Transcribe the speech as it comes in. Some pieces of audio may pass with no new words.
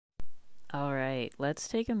right. Let's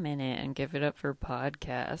take a minute and give it up for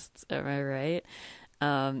podcasts. Am I right?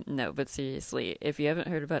 No, but seriously, if you haven't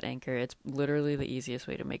heard about Anchor, it's literally the easiest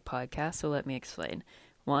way to make podcasts, so let me explain.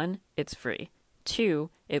 One, it's free. Two,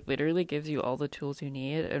 it literally gives you all the tools you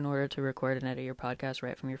need in order to record and edit your podcast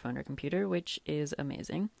right from your phone or computer, which is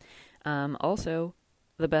amazing. Also,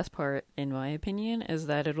 the best part, in my opinion, is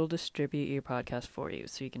that it'll distribute your podcast for you.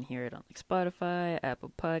 So you can hear it on like Spotify,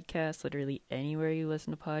 Apple Podcasts, literally anywhere you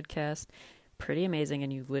listen to podcasts. Pretty amazing,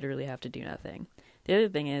 and you literally have to do nothing. The other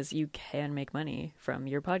thing is you can make money from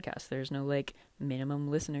your podcast. There's no like minimum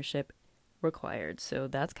listenership required. So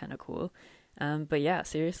that's kind of cool. But yeah,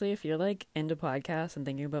 seriously, if you're like into podcasts and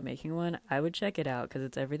thinking about making one, I would check it out because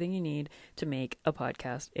it's everything you need to make a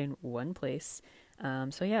podcast in one place.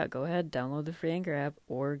 So yeah, go ahead, download the free Anchor app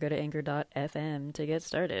or go to anchor.fm to get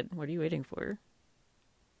started. What are you waiting for?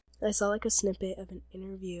 I saw like a snippet of an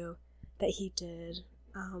interview that he did.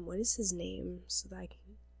 What is his name? So that I can...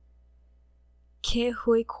 Ke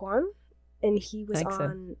Huy Quan? And he was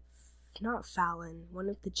on, not Fallon, one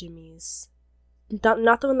of the Jimmys.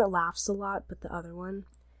 Not the one that laughs a lot, but the other one.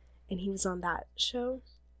 And he was on that show.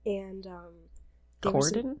 And,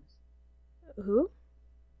 Corden? Who?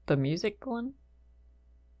 The music one?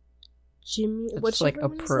 Jimmy. It's like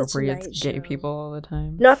appropriate gay people all the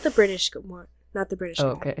time. Not the British one. Not the British guy.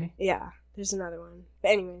 Okay. Yeah, there's another one. But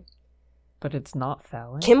anyway. But it's not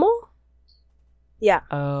Fallon? Kimmel? Yeah.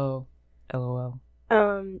 Oh, LOL.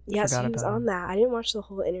 Yeah, so he was on that. I didn't watch the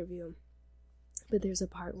whole interview. But there's a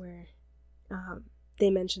part where they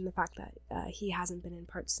mentioned the fact that he hasn't been in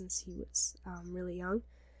parts since he was really young.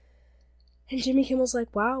 And Jimmy Kimmel's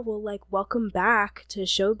like, wow, well, like, welcome back to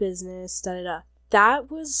show business, da-da-da.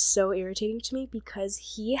 That was so irritating to me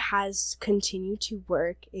because he has continued to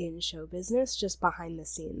work in show business just behind the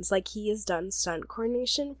scenes. Like, he has done stunt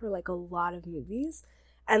coordination for, like, a lot of movies.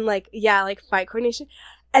 And, like, yeah, like, fight coordination.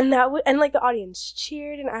 And and like, the audience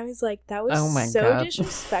cheered, and I was like, that was so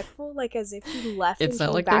disrespectful, like, as if he left. It's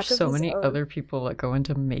not like there's so many other people that go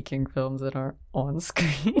into making films that aren't on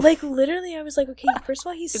screen. Like, literally, I was like, okay, first of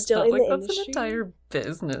all, he's still in the industry. That's an entire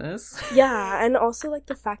business. Yeah, and also, like,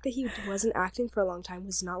 the fact that he wasn't acting for a long time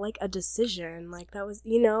was not, like, a decision. Like, that was,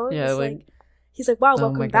 you know? It was, like, he's like, wow,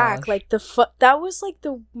 welcome back. Like, that was, like,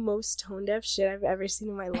 the most tone-deaf shit I've ever seen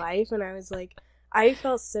in my life, and I was like, I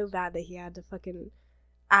felt so bad that he had to fucking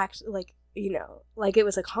act like, you know, like it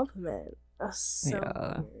was a compliment.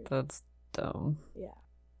 Yeah, that's dumb. Yeah.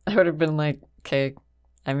 I would have been like, okay,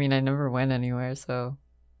 I mean, I never went anywhere, so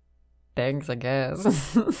thanks, I guess.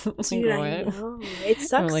 Dude, I know. It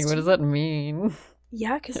sucks. I'm like, what does that mean?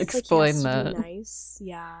 Yeah, because it's explain like, he has that. To be nice.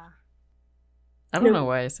 Yeah. I don't know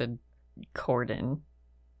why I said Corden.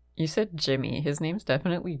 You said Jimmy. His name's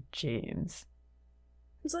definitely James.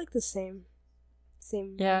 It's like the same.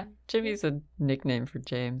 Yeah, Jimmy's a nickname for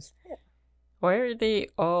James. Yeah. Why do they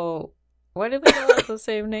all have the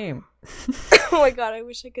same name? Oh my god, I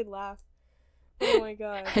wish I could laugh. Oh my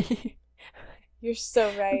god. You're so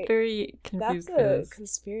right. I'm very confused. That's a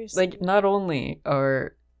conspiracy. Like, not only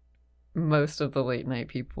are most of the late night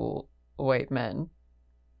people white men,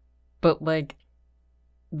 but like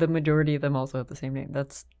the majority of them also have the same name.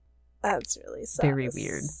 That's really sus. Very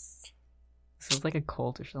weird. This is like a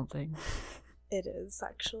cult or something. It is,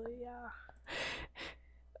 actually, yeah.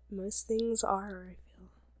 Most things are, I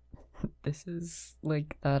feel. This is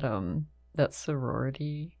like that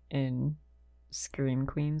sorority in Scream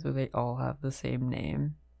Queens where they all have the same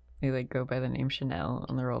name. They like go by the name Chanel,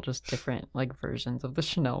 and they're all just different like versions of the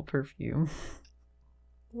Chanel perfume.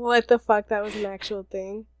 What the fuck? That was an actual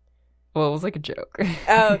thing? Well, it was like a joke.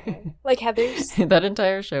 Oh, okay. Like Heather's? That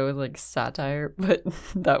entire show was like satire, but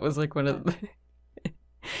that was like one of the...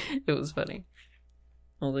 It was funny.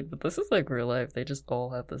 I was like, but this is like real life. They just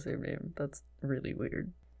all have the same name. That's really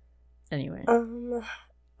weird. Anyway.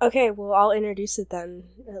 Okay, well, I'll introduce it then,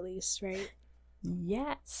 at least, right?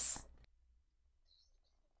 Yes.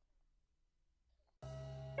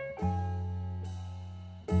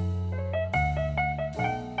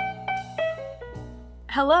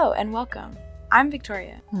 Hello and welcome. I'm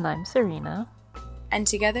Victoria. And I'm Serena. And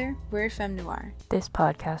together, we're Femme Noir. This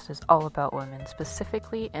podcast is all about women,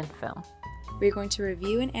 specifically in film. We're going to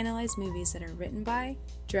review and analyze movies that are written by,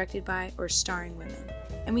 directed by, or starring women.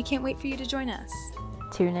 And we can't wait for you to join us.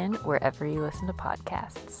 Tune in wherever you listen to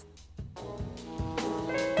podcasts.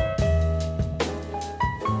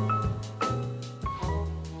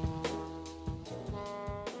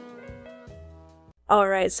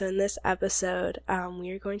 Alright, so in this episode,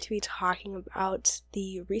 we are going to be talking about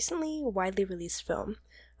the recently widely released film,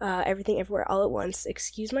 Everything Everywhere All at Once.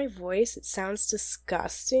 Excuse my voice, it sounds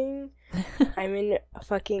disgusting. I'm in a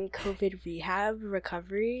fucking COVID rehab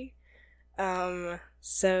recovery.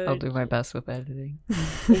 So I'll do my best with editing.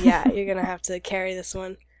 Yeah, you're gonna have to carry this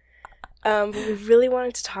one. But we really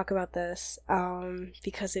wanted to talk about this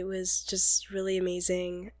because it was just really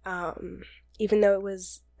amazing. Even though it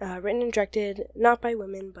was written and directed not by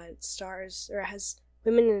women, but stars or has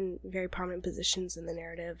women in very prominent positions in the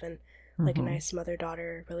narrative and like a nice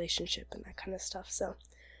mother-daughter relationship and that kind of stuff. So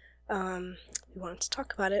we wanted to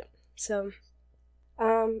talk about it. So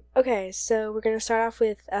okay, so we're gonna start off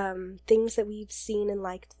with things that we've seen and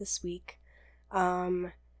liked this week.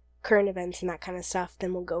 Current events and that kind of stuff.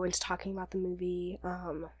 Then we'll go into talking about the movie,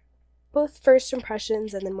 both first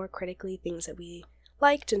impressions and then more critically things that we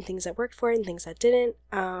liked and things that worked for it and things that didn't.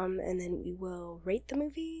 And then we will rate the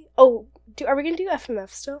movie. Oh, are we gonna do FMF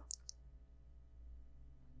still?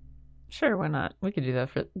 Sure, why not? We could do that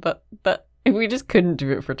for but we just couldn't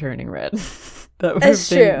do it for Turning Red. That would have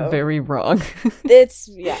been very wrong. It's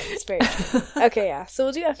very true. Okay, yeah. So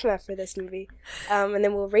we'll do FMF for this movie. And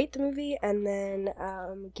then we'll rate the movie and then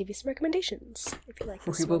give you some recommendations if you like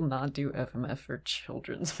this We will not do FMF for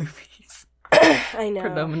children's movies. I know.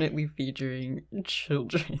 Predominantly featuring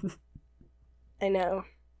children. I know.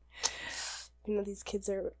 You know, these kids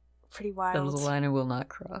are pretty wild. That is a line I will not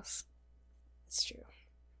cross. It's true.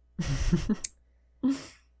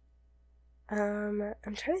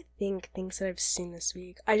 I'm trying to think things that I've seen this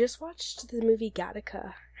week. I just watched the movie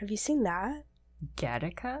Gattaca. Have you seen that?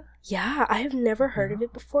 Gattaca? Yeah, I have never heard of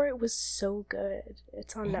it before. It was so good.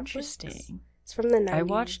 It's on Interesting. Netflix. It's from the 90s. I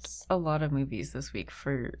watched a lot of movies this week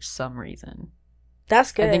for some reason.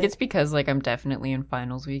 That's good. I think it's because like I'm definitely in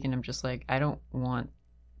finals week and I'm just like I don't want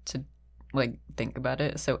to like think about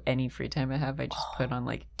it. So any free time I have, I just put on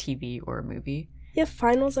like TV or a movie. You have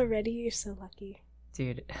finals already? You're so lucky.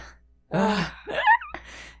 Dude.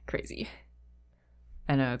 Crazy.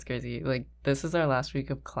 I know, it's crazy. Like, this is our last week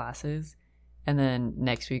of classes, and then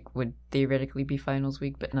next week would theoretically be finals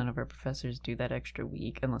week, but none of our professors do that extra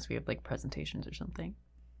week unless we have, like, presentations or something.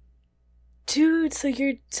 Dude, so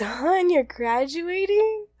you're done? You're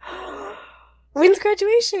graduating? When's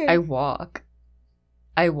graduation? I walk.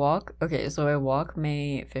 Okay, so I walk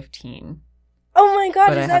May 15. Oh my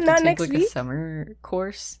god, is that not next week? I have to take, like, a summer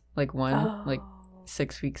course, like, like,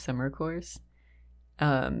 6-week summer course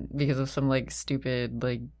because of some like stupid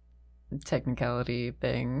like technicality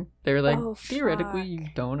thing. They're like theoretically you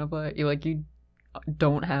don't apply, you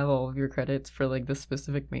don't have all of your credits for like the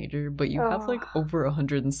specific major, but you have like over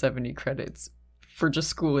 170 credits for just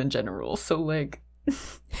school in general. So like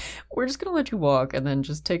we're just gonna let you walk and then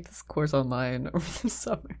just take this course online over the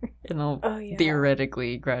summer and I'll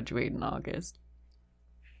theoretically graduate in August.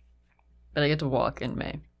 But I get to walk in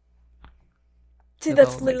May. Dude,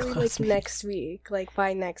 that's literally like next week. Like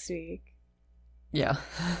by next week. Yeah.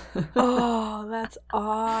 Oh, that's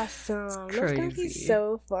awesome. That's gonna be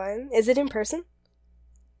so fun. Is it in person?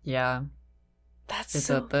 Yeah.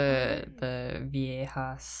 It's at the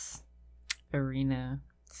Viejas Arena,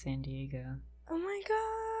 San Diego. Oh my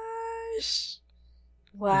gosh.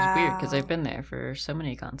 Wow. It's weird because I've been there for so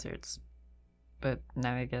many concerts. But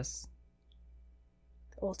now I guess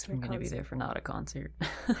ultimate I'm going to be there for not a concert.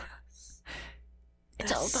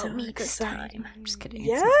 It's all about me this time. I'm just kidding.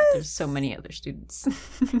 Yes. There's so many other students.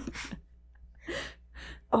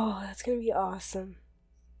 Oh, that's going to be awesome.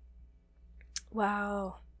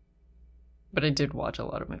 Wow. But I did watch a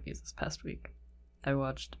lot of movies this past week. I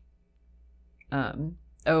watched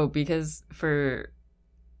because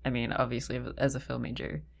obviously as a film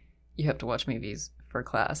major, you have to watch movies for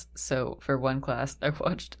class. So for one class, I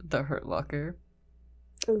watched The Hurt Locker.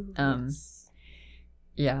 Ooh, yes.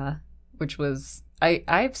 Yeah, which was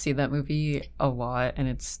I've seen that movie a lot and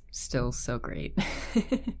it's still so great.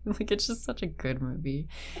 Like it's just such a good movie.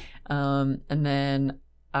 And then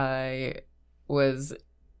I was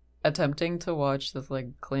attempting to watch this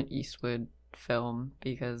like Clint Eastwood film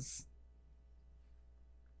because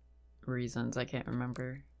reasons I can't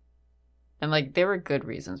remember. And like they were good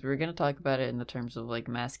reasons. We were gonna talk about it in the terms of like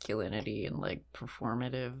masculinity and like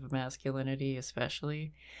performative masculinity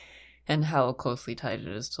especially, and how closely tied it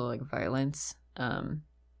is to like violence.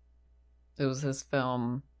 It was his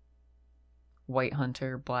film White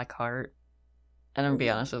Hunter, Black Heart. And I'm gonna be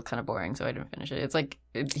honest, it was kind of boring, so I didn't finish it. It's like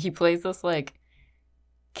he plays this like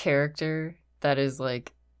character that is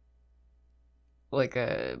like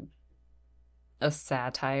a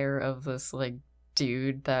satire of this like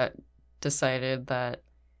dude that decided that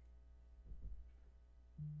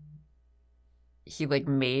he like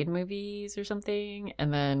made movies or something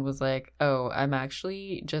and then was like, oh, I'm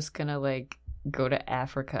actually just gonna like go to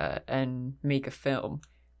Africa and make a film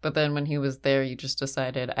But then when he was there, you just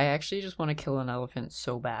decided, I actually just want to kill an elephant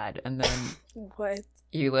so bad. And then What?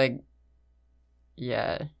 you like,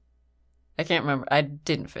 yeah. I can't remember. I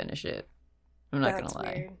didn't finish it. I'm not gonna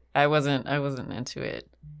lie. Weird. I wasn't into it.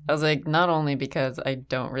 I was like, not only because I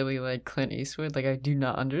don't really like Clint Eastwood, like I do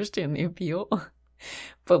not understand the appeal,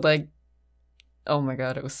 but like, oh my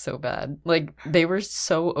god, it was so bad. Like they were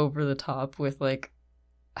so over the top with like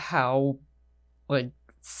how like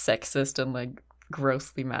sexist and like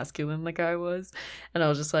grossly masculine the guy was, and I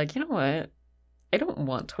was just like, you know what? I don't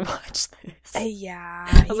want to watch this. Yeah.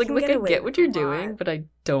 I was like, I get what you're doing, but I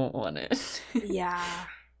don't want it. Yeah.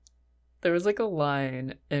 There was like a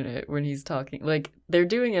line in it when he's talking, like they're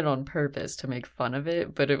doing it on purpose to make fun of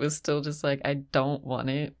it, but it was still just like, I don't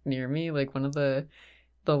want it near me. Like one of the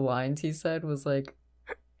lines he said was like,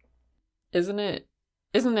 isn't it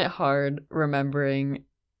hard remembering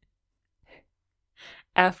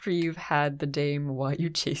after you've had the dame why you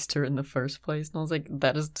chased her in the first place? And I was like,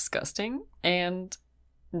 that is disgusting, and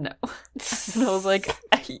no. And I was like,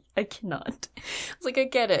 I cannot. I was like, I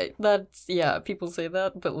get it, that's, yeah, people say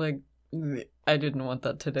that, but like, I didn't want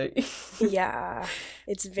that today. Yeah.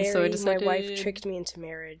 It's very, so decided, my wife tricked me into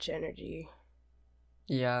marriage energy.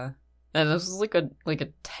 Yeah. And this was like a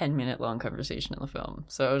 10-minute long conversation in the film.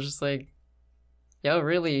 So I was just like, y'all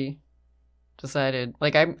really decided,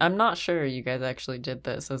 like, I'm not sure you guys actually did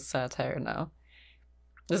this as satire now.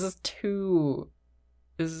 This is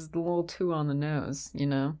a little too on the nose, you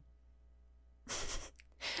know?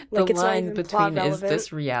 The like line between is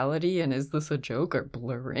this reality and is this a joke are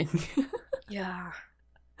blurring. Yeah.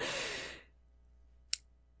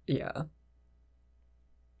 Yeah.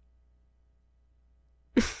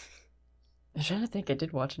 I'm trying to think. I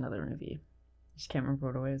did watch another movie. I just can't remember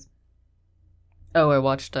what it was. Oh, I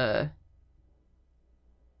watched I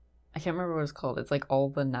can't remember what it's called. It's like All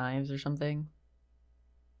the Knives or something.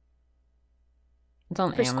 It's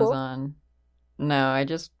on Amazon. School? No, I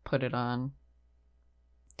just put it on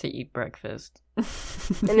to eat breakfast. And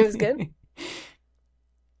it was good?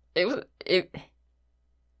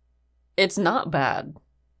 It's not bad.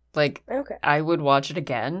 Like, okay. I would watch it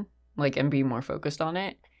again, like, and be more focused on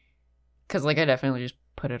it. Because, like, I definitely just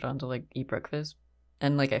put it on to, like, eat breakfast.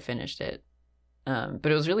 And, like, I finished it.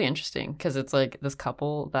 But it was really interesting because it's, like, this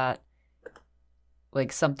couple that,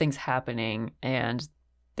 like, something's happening and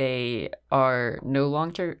they are no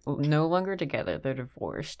longer together. They're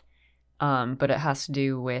divorced. But it has to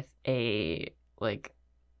do with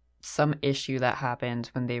some issue that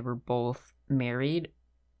happened when they were both married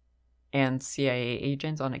and CIA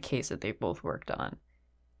agents on a case that they both worked on.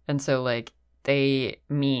 And so, like, they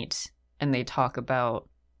meet and they talk about,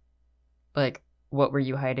 like, what were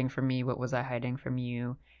you hiding from me? What was I hiding from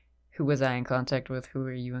you? Who was I in contact with? Who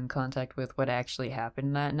were you in contact with? What actually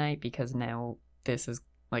happened that night? Because now this is,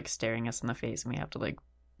 like, staring us in the face and we have to, like,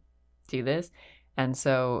 do this. And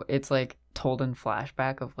so it's, like, told in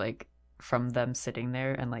flashback of, like, from them sitting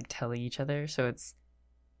there and, like, telling each other. So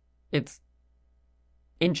it's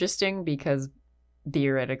interesting because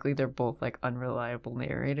theoretically they're both, like, unreliable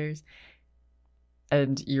narrators.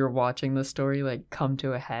 And you're watching the story, like, come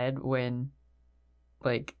to a head when,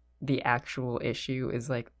 like, the actual issue is,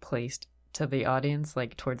 like, placed to the audience,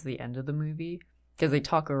 like, towards the end of the movie. Because they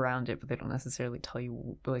talk around it, but they don't necessarily tell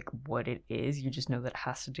you, like, what it is. You just know that it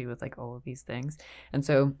has to do with, like, all of these things. And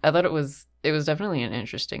so I thought it was definitely an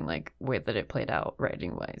interesting, like, way that it played out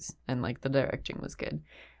writing-wise. And, like, the directing was good.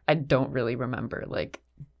 I don't really remember, like,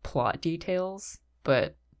 plot details,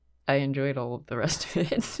 but I enjoyed all of the rest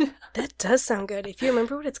of it. That does sound good. If you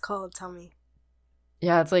remember what it's called, tell me.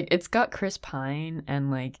 Yeah, it's, like, it's got Chris Pine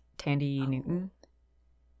and, like, Tandy Newton.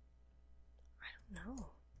 I don't know.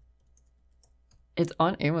 It's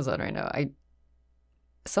on Amazon right now.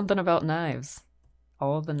 Something about knives.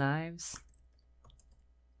 All of the knives.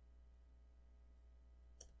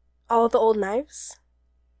 All the old knives?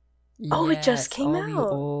 Yes, oh, it just came out. All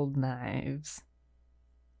the old knives.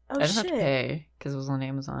 Oh, I didn't have to pay because it was on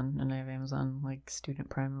Amazon, and I have Amazon, like, Student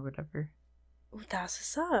Prime or whatever. Ooh, that's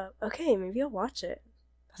what's up. Okay, maybe I'll watch it.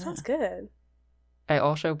 That sounds good. I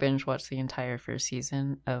also binge watched the entire first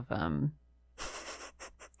season of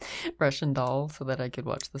Russian Doll so that I could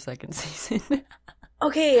watch the second season.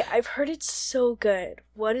 Okay, I've heard it's so good.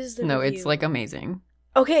 What is the review? It's, like, amazing.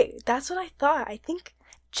 Okay, that's what I thought. I think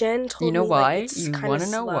Jen told me, you know why? Like, it's you want to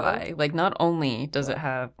know why? Like, not only does it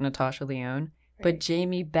have Natasha Lyonne, but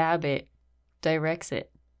Jamie Babbitt directs it.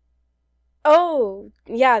 Oh,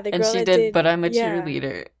 yeah, the girl and she that did But I'm a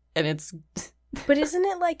Cheerleader, and it's... But isn't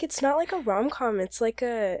it, like, it's not like a rom-com, it's like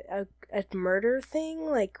a murder thing,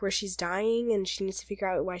 like, where she's dying and she needs to figure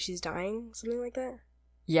out why she's dying, something like that?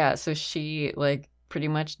 Yeah, so she, like, pretty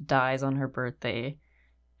much dies on her birthday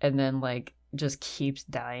and then, like, just keeps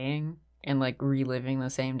dying and, like, reliving the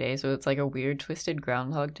same day. So it's, like, a weird, twisted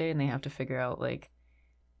Groundhog Day, and they have to figure out, like,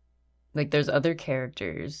 there's other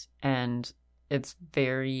characters, and it's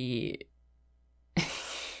very...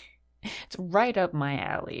 it's right up my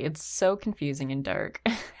alley. It's so confusing and dark.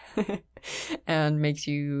 And makes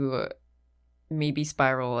you maybe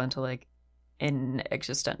spiral into, like, an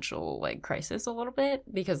existential, like, crisis a little bit,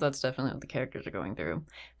 because that's definitely what the characters are going through.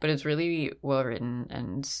 But it's really well written,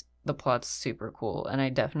 and the plot's super cool, and I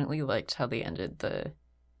definitely liked how they ended the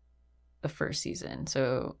first season.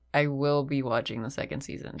 So I will be watching the second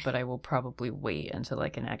season, but I will probably wait until I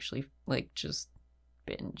can actually, like, just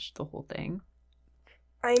binge the whole thing.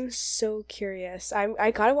 I'm so curious.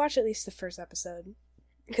 I gotta watch at least the first episode,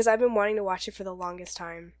 because I've been wanting to watch it for the longest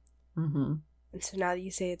time. Mm-hmm. And so now that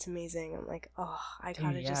you say it's amazing, I'm like, oh, I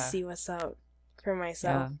gotta just see what's up for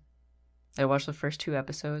myself. Yeah. I watched the first 2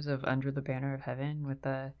 episodes of Under the Banner of Heaven with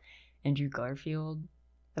Andrew Garfield.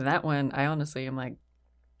 And that one, I honestly am like,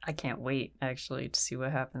 I can't wait, actually, to see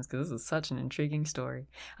what happens, because this is such an intriguing story.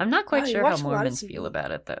 I'm not quite sure how Mormons feel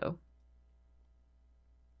about it, though.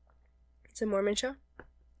 It's a Mormon show?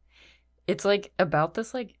 It's, like, about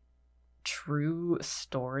this, like, true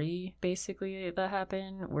story, basically, that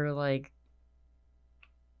happened, where, like,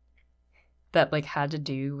 that, like, had to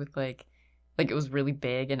do with, like, it was really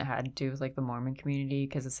big, and it had to do with, like, the Mormon community,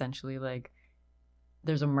 because essentially, like,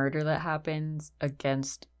 there's a murder that happens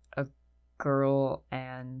against a girl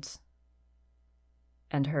and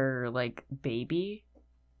her, like, baby,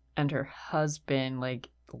 and her husband, like,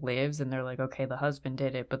 lives, and they're like, okay, the husband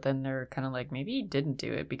did it, but then they're kind of like, maybe he didn't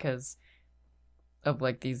do it, because of,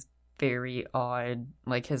 like, these very odd,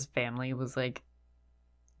 like, his family was, like,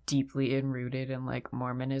 deeply enrooted in, like,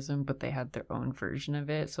 Mormonism, but they had their own version of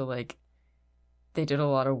it, so, like, they did a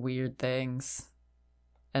lot of weird things,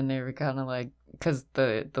 and they were kind of like, because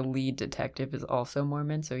the lead detective is also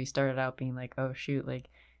Mormon, so he started out being like, oh shoot, like,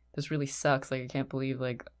 this really sucks, like, I can't believe,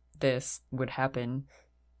 like, this would happen,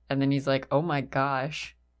 and then he's like, oh my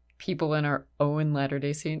gosh, people in our own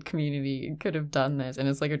Latter-day Saint community could have done this, and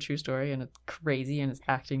it's, like, a true story, and it's crazy, and his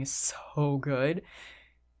acting is so good,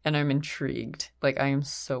 and I'm intrigued, like, I am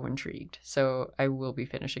so intrigued, so I will be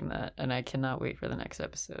finishing that, and I cannot wait for the next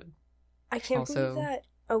episode. I can't believe that.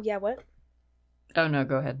 Oh, yeah, what? Oh, no,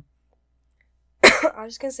 go ahead. I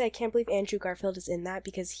was just gonna say, I can't believe Andrew Garfield is in that,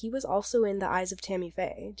 because he was also in The Eyes of Tammy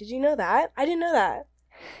Faye. Did you know that? I didn't know that.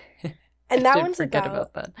 And that one's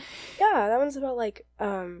about that. Yeah, that one's about, like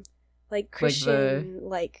Christian,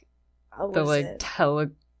 like the, like,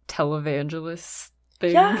 televangelists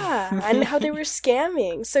thing. Yeah, and how they were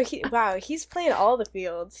scamming. So he's playing all the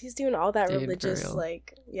fields. He's doing all that religious,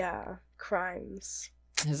 like, crimes.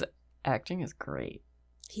 His acting is great.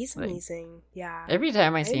 He's amazing. Yeah. Every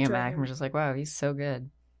time I see him act, I'm just like, wow, he's so good.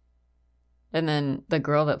 And then the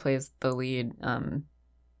girl that plays the lead,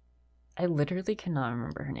 I literally cannot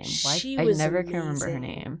remember her name. I never can remember her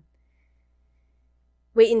name.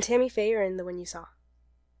 Wait, in Tammy Faye or in the one you saw?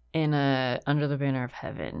 In Under the Banner of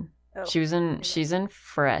Heaven. Oh. She's in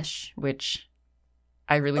Fresh, which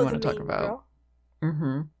I really want to talk about. Girl?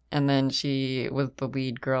 Mm-hmm. And then she was the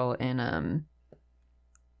lead girl in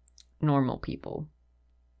Normal People.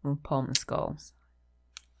 Paul Mescal.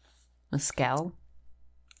 Mescal?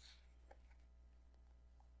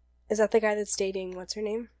 Is that the guy that's dating, what's her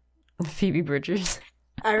name? Phoebe Bridgers.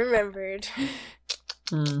 I remembered.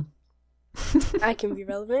 I can be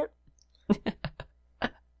relevant.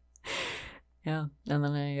 Yeah, and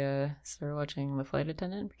then I started watching The Flight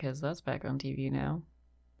Attendant, because that's back on TV now.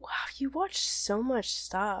 Wow, you watch so much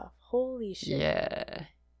stuff. Holy shit. Yeah.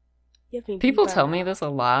 People tell me this a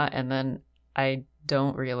lot, and then I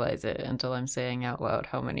don't realize it until I'm saying out loud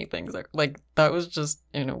how many things are. Like, that was just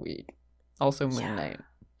in a week. Also, Moon Knight.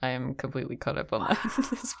 I am completely caught up on that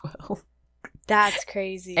as well. That's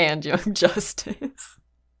crazy. And Young Justice.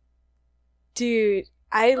 Dude,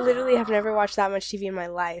 I literally have never watched that much TV in my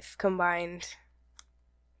life combined.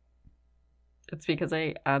 It's because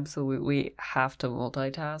I absolutely have to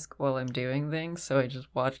multitask while I'm doing things, so I just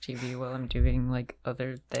watch TV while I'm doing, like,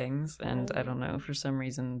 other things, and I don't know, for some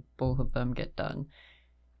reason, both of them get done.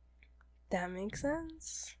 That makes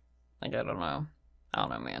sense. Like, I don't know,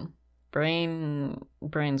 man.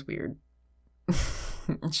 Brain's weird.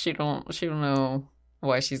 She don't know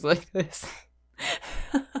why she's like this.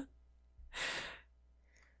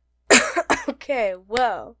 Okay,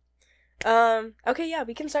 well. Okay, yeah,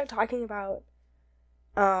 we can start talking about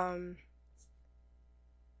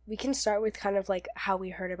we can start with kind of, like, how we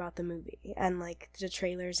heard about the movie and, like, the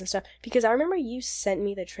trailers and stuff, because I remember you sent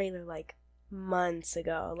me the trailer, like, months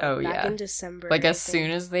ago, like back in December. Like as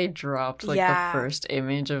soon as they dropped like the first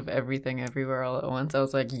image of Everything Everywhere All at Once, I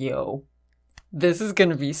was like, yo, this is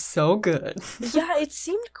gonna be so good. Yeah, it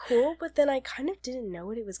seemed cool, but then I kind of didn't know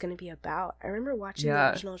what it was gonna be about. I remember watching the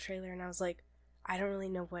original trailer and I was like, I don't really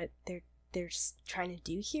know what they're trying to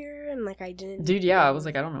do here, and like I didn't. Dude, yeah, I was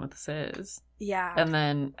like, I don't know what this is. Yeah. And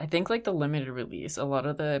then I think like the limited release, a lot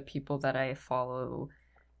of the people that I follow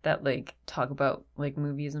that like talk about like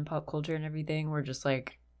movies and pop culture and everything were just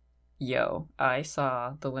like, yo, I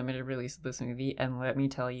saw the limited release of this movie and let me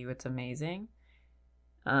tell you, it's amazing.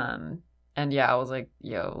 And yeah, I was like,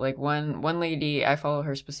 yo, like one lady, I follow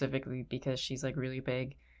her specifically because she's like really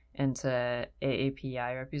big into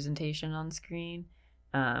AAPI representation on screen,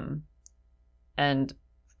 and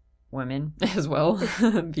women as well,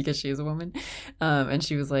 because she is a woman. And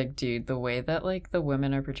she was like, dude, the way that like the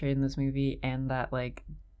women are portrayed in this movie and that like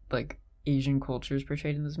Asian culture is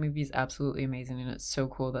portrayed in this movie is absolutely amazing, and it's so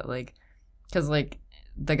cool that like, because like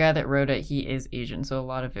the guy that wrote it, he is Asian, so a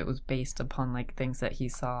lot of it was based upon like things that he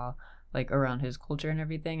saw like around his culture and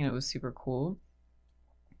everything, and it was super cool.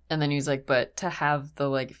 And then he was like, but to have the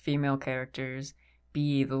like female characters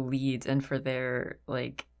be the leads and for their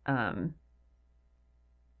like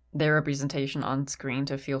their representation on screen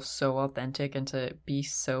to feel so authentic and to be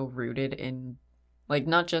so rooted in like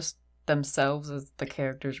not just themselves as the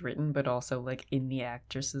characters written, but also like in the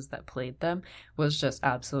actresses that played them, was just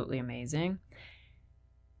absolutely amazing.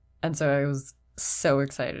 And so I was so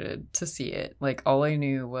excited to see it. Like all I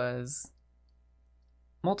knew was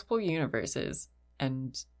multiple universes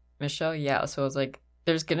and Michelle Yeoh. So I was like,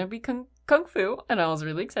 there's gonna be kung fu, and I was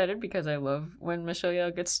really excited because I love when Michelle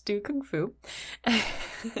Yeoh gets to do kung fu.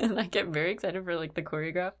 And I get very excited for like the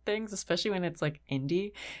choreographed things, especially when it's like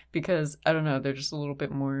indie, because I don't know, they're just a little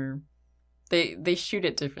bit more, they shoot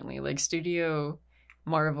it differently. Like Studio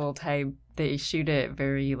Marvel type, they shoot it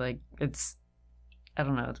very like, it's, I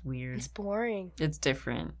don't know, it's weird. It's boring. It's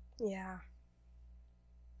different. Yeah.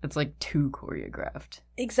 It's like too choreographed.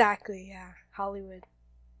 Exactly, yeah. Hollywood.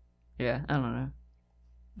 Yeah, I don't know.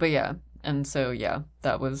 But yeah, and so yeah,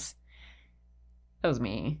 that was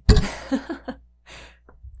me.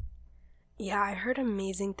 Yeah, I heard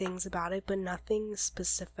amazing things about it, but nothing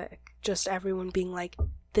specific. Just everyone being like,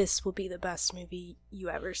 this will be the best movie you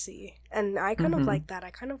ever see. And I kind of like that. I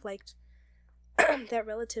kind of liked that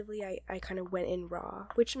relatively I kind of went in raw,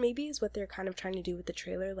 which maybe is what they're kind of trying to do with the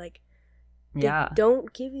trailer. Like, they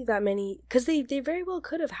don't give you that many, because they very well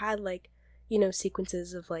could have had like, you know,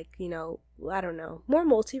 sequences of like, you know, I don't know, more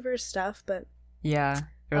multiverse stuff, but yeah,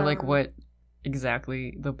 or like what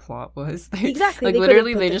exactly the plot was. Exactly, like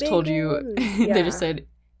literally they just told you, they just said,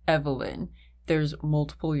 Evelyn, there's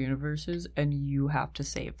multiple universes and you have to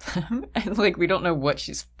save them. And like we don't know what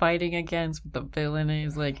she's fighting against, what the villain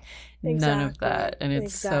is, like none of that, and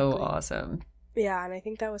it's so awesome. Yeah, and I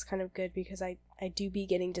think that was kind of good because I do be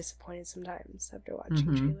getting disappointed sometimes after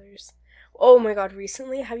watching trailers. Oh my god,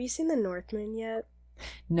 recently, have you seen The Northman yet?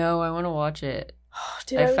 No, I want to watch it.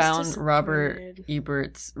 Dude, I found Robert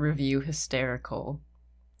Ebert's review hysterical.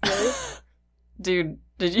 Really? Dude,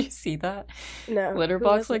 did you see that? No.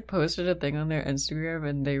 Letterboxd like posted a thing on their Instagram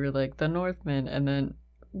and they were like, The Northman, and then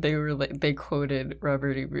they were like, they quoted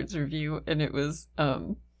Robert Ebert's review, and it was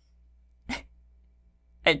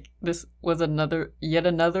this was yet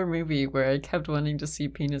another movie where I kept wanting to see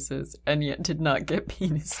penises and yet did not get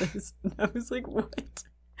penises. And I was like, what?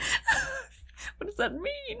 What does that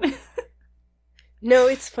mean? No,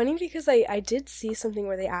 it's funny because I did see something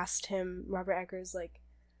where they asked him, Robert Eggers, like,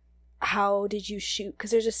 how did you shoot?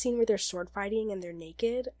 Because there's a scene where they're sword fighting and they're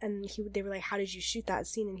naked, and they were like, how did you shoot that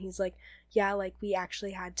scene? And he's like, yeah, like, we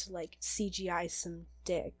actually had to, like, CGI some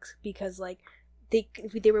dicks because, like,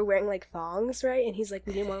 they were wearing like thongs, right? And he's like,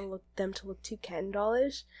 we didn't want them to look too Ken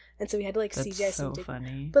dollish, and so we had to like CGI some dick.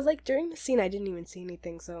 Funny. But like during the scene, I didn't even see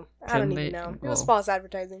anything, so I don't even know. It was false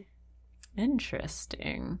advertising.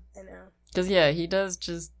 Interesting. I know. Because yeah, he does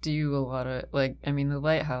just do a lot of like. I mean, The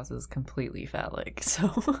Lighthouse is completely phallic,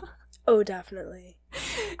 so. Oh, definitely.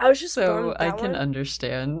 I was just so I can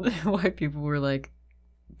understand why people were like,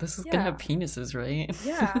 this is gonna have penises, right?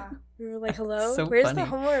 Yeah. We were like, hello? So Where's funny. the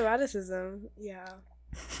homoeroticism? Yeah.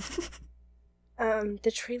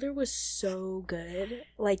 The trailer was so good.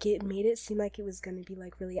 Like, it made it seem like it was gonna be,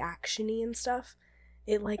 like, really action-y and stuff.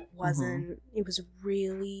 It, like, wasn't. It was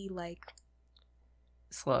really, like...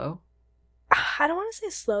 slow? I don't want to say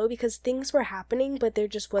slow, because things were happening, but there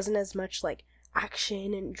just wasn't as much, like,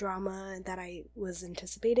 action and drama that I was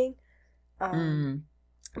anticipating.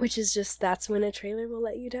 Which is just, that's when a trailer will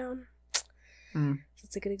let you down. So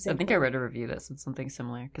it's a good example. I think I read a review that said something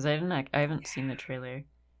similar, because I haven't seen the trailer.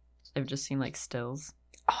 I've just seen like stills.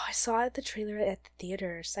 Oh, I saw the trailer at the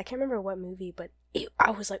theaters. I can't remember what movie, but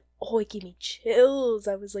I was like, oh, it gave me chills.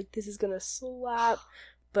 I was like, this is gonna slap.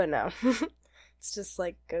 But no. It's just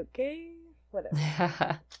like, okay,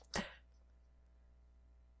 whatever.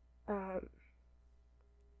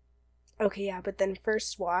 Okay, yeah, but then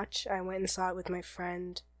first watch, I went and saw it with my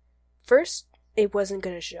friend. First, it wasn't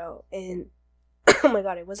gonna show in... oh my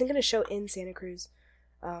god, it wasn't gonna show in Santa Cruz.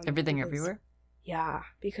 Everything Everywhere? Yeah,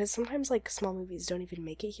 because sometimes, like, small movies don't even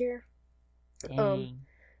make it here. Dang.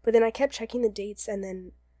 But then I kept checking the dates, and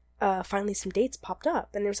then finally some dates popped up,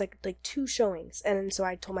 and there was, like 2 showings. And so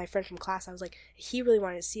I told my friend from class, I was like, he really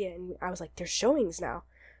wanted to see it, and I was like, there's showings now.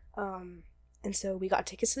 And so we got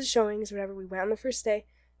tickets to the showings, whatever. We went on the first day.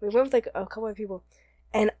 We went with, like, a couple of people,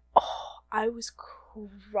 and, I was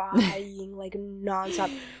crying, like,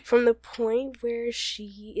 nonstop. From the point where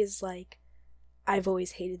she is, like, I've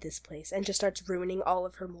always hated this place, and just starts ruining all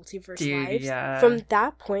of her multiverse lives. Yeah. From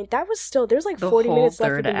that point, that was still, there's like 40 minutes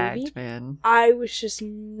left of the movie. Man. I was just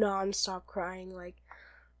non-stop crying. Like,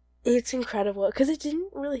 it's incredible, because it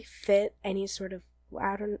didn't really fit any sort of,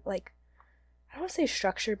 I don't want to say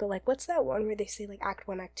structure, but like, what's that one where they say like act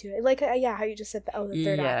 1, act 2? Like, yeah, how you just said the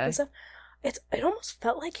third act and stuff. It almost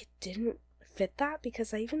felt like it didn't fit that,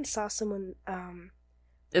 because I even saw someone,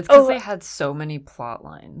 it's because they had so many plot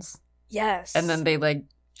lines. Yes. And then they, like,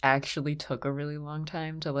 actually took a really long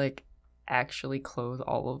time to, like, actually close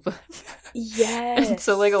all of them. Yes. And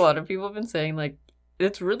so, like, a lot of people have been saying, like,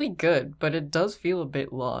 it's really good, but it does feel a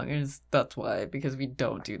bit long. And that's why, because we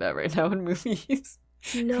don't do that right now in movies.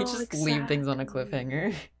 No, we just leave things on a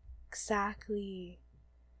cliffhanger. Exactly.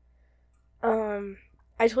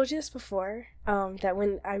 I told you this before, that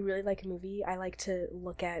when I really like a movie, I like to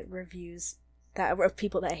look at reviews of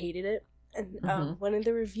people that hated it. And one of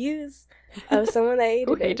the reviews of someone that hated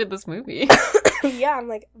Who hated this movie? Yeah, I'm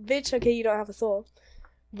like, bitch, okay, you don't have a soul.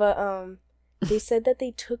 But they said that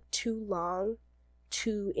they took too long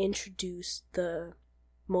to introduce the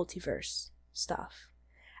multiverse stuff.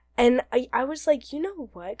 And I was like, you know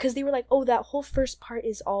what? Because they were like, oh, that whole first part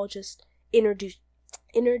is all just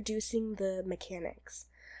introducing the mechanics.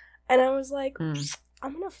 And I was like,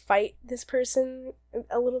 I'm gonna fight this person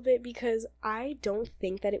a little bit, because I don't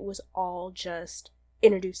think that it was all just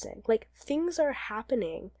introducing. Like, things are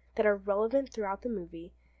happening that are relevant throughout the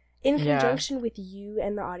movie in conjunction with you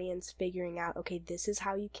and the audience figuring out, okay, this is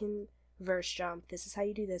how you can verse jump, this is how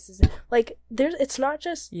you do this. Like, it's not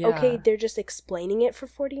just, okay, they're just explaining it for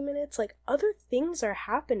 40 minutes. Like, other things are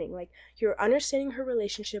happening. Like, you're understanding her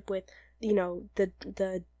relationship with, you know,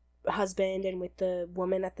 the husband, and with the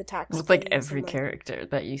woman at the tax with like every character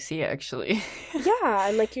that you see, actually. Yeah,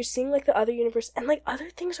 and like you're seeing like the other universe, and like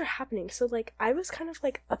other things are happening. So like I was kind of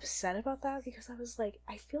like upset about that, because I was like,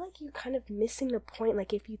 I feel like you're kind of missing the point.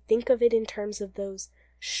 Like, if you think of it in terms of those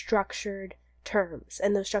structured terms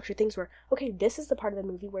and those structured things, where, okay, this is the part of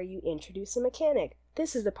the movie where you introduce a mechanic,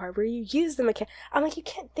 this is the part where you use the mechanic. I'm like, you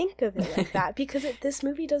can't think of it like that, because this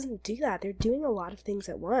movie doesn't do that. They're doing a lot of things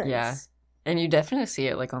at once. Yeah. And you definitely see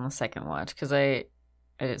it, like, on the second watch, because I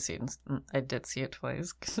did see it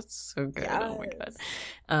twice, because it's so good. Yes. Oh my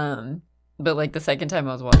god. But, like, the second time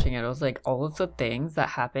I was watching it, I was like, all of the things that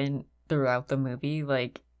happen throughout the movie,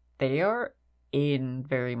 like, they are in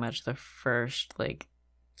very much the first, like,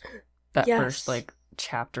 first, like,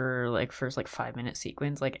 chapter, like, first, like, 5-minute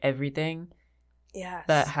sequence. Like, everything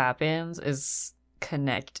that happens is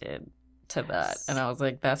connected to that. And I was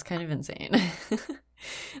like, that's kind of insane.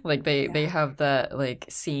 Like, they have that, like,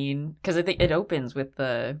 scene, because I think it opens with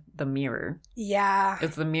the mirror. Yeah.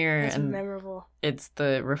 It's the mirror, it's and memorable. It's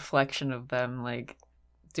the reflection of them, like,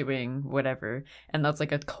 doing whatever. And that's,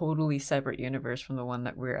 like, a totally separate universe from the one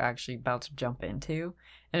that we're actually about to jump into.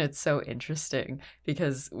 And it's so interesting,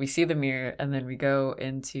 because we see the mirror, and then we go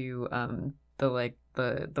into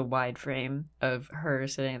the wide frame of her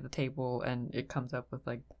sitting at the table, and it comes up with,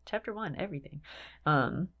 like, chapter 1, everything.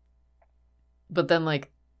 But then,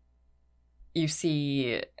 like, you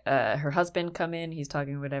see her husband come in, he's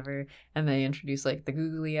talking whatever, and they introduce, like, the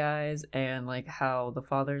googly eyes, and, like, how the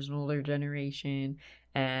father's an older generation,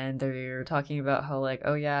 and they're talking about how, like,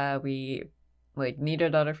 oh yeah, we, like, need a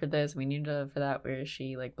daughter for this, we need a daughter for that, where is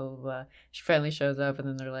she, like, blah, blah, blah. She finally shows up, and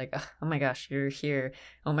then they're like, oh my gosh, you're here.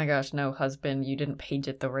 Oh my gosh, no, husband, you didn't paint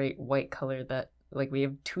it the right white color that, like, we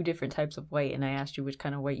have 2 different types of white, and I asked you which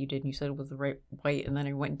kind of white you did, and you said it was the right white, and then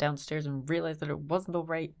I went downstairs and realized that it wasn't the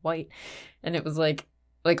right white. And it was like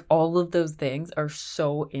all of those things are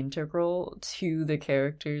so integral to the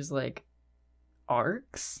characters', like,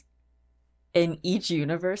 arcs, in each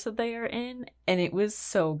universe that they are in, and it was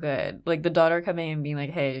so good. Like the daughter coming and being like,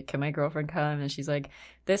 "Hey, can my girlfriend come?" And she's like,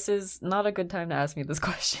 "This is not a good time to ask me this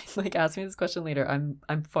question. Like, ask me this question later.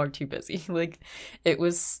 I'm far too busy." Like, it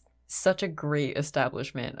was such a great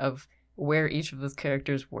establishment of where each of those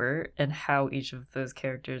characters were and how each of those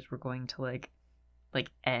characters were going to like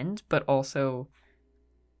end, but also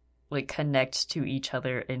like connect to each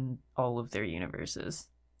other in all of their universes.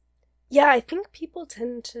 Yeah, I think people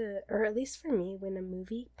tend to, or at least for me, when a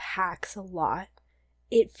movie packs a lot,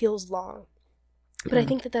 it feels long. But I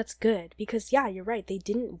think that that's good because, yeah, you're right. They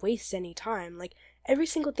didn't waste any time. Like, every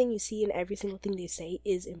single thing you see and every single thing they say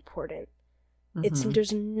is important.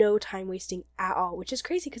 There's no time wasting at all, which is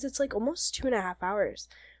crazy because it's like almost 2.5 hours.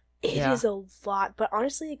 It is a lot, but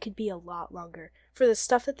honestly, it could be a lot longer. For the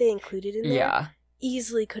stuff that they included in there,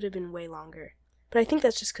 easily could have been way longer. But I think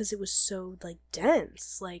that's just because it was so, like,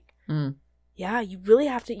 dense. Like, yeah, you really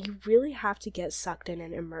have to get sucked in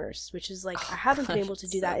and immersed, which is, like, I haven't been able to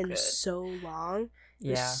do that in so long.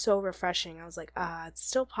 Yeah. It's so refreshing. I was like, it's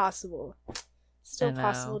still possible. It's still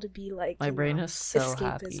possible to be, like, my brain is so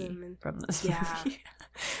happy from this movie.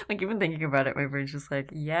 Like, even thinking about it, my brain's just like,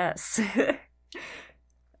 yes.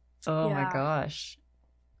 My gosh.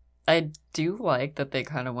 I do like that they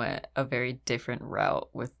kind of went a very different route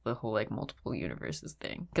with the whole like multiple universes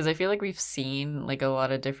thing, because I feel like we've seen like a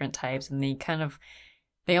lot of different types, and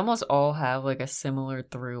they almost all have like a similar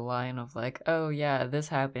through line of like, oh yeah, this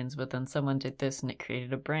happens, but then someone did this and it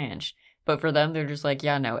created a branch. But for them, they're just like,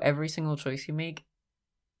 yeah, no, every single choice you make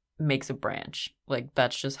makes a branch. Like,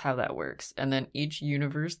 that's just how that works. And then each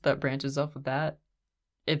universe that branches off of that,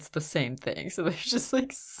 it's the same thing. So there's just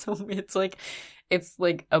like it's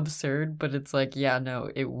like absurd, but it's like, yeah,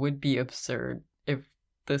 no, it would be absurd if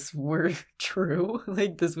this were true.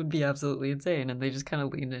 Like, this would be absolutely insane, and they just kind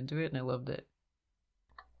of leaned into it, and I loved it.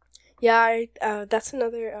 Yeah, that's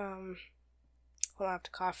another hold on, I have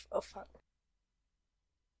to cough. Oh fuck.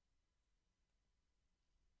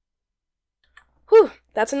 Whew,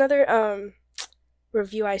 that's another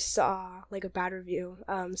review I saw, like a bad review.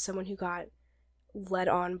 Someone who got led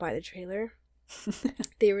on by the trailer.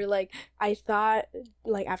 They were like, I thought,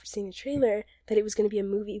 like, after seeing the trailer, that it was going to be a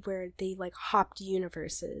movie where they like hopped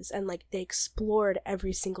universes and like they explored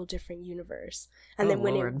every single different universe. And then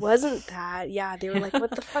when it wasn't that, they were like,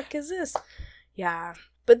 what the fuck is this? Yeah,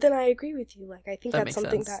 but then I agree with you. Like, I think that's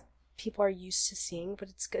something that people are used to seeing, but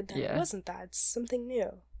it's good that it wasn't that. It's something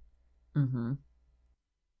new.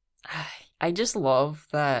 I just love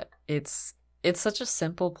that it's such a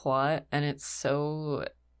simple plot, and it's so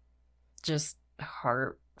just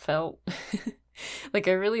heartfelt. Like,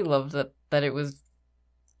 I really loved that it was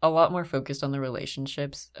a lot more focused on the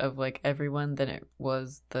relationships of like everyone than it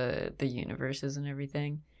was the universes and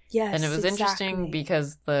everything. Yes, and it was interesting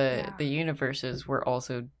because the universes were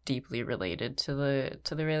also deeply related to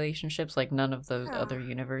the relationships. Like, none of those other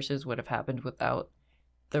universes would have happened without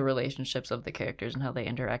the relationships of the characters and how they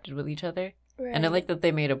interacted with each other. Right. And I like that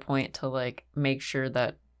they made a point to like make sure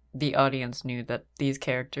that the audience knew that these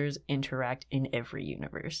characters interact in every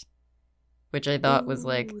universe, which I thought was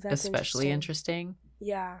like especially interesting.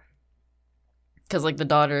 Yeah. Because like the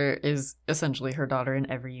daughter is essentially her daughter in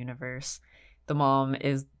every universe. The mom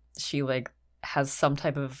she like has some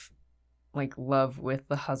type of like love with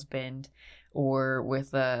the husband, or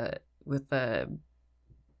with the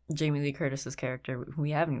Jamie Lee Curtis's character, who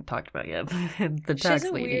we haven't talked about yet, the tax lady. She has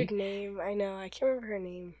a weird name. I know. I can't remember her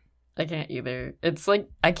name. I can't either. It's like,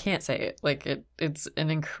 I can't say it. Like, it's an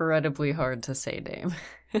incredibly hard to say name.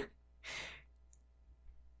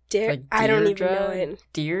 Like I don't even know it.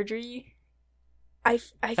 Deirdre? I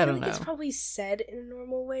feel like it's probably said in a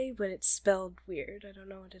normal way, but it's spelled weird. I don't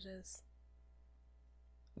know what it is.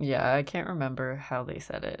 Yeah, I can't remember how they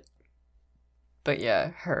said it. But yeah,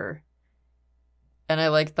 her. And I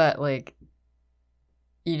like that, like,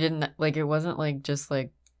 you didn't, like, it wasn't, like, just,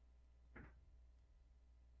 like,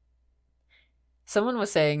 someone was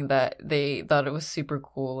saying that they thought it was super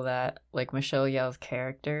cool that, like, Michelle Yeoh's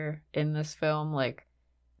character in this film, like,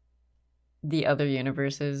 the other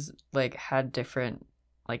universes, like, had different,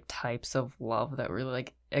 like, types of love that were,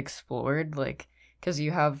 like, explored, like, because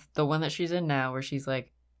you have the one that she's in now where she's,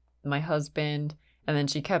 like, my husband. And then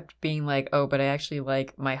she kept being like, oh, but I actually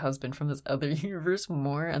like my husband from this other universe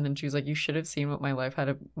more. And then she was like, you should have seen what my life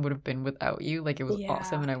would have been without you. Like, it was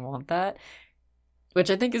awesome, and I want that.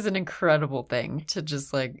 Which I think is an incredible thing to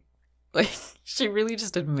just, like, she really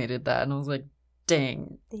just admitted that. And I was like,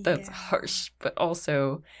 dang, that's harsh. But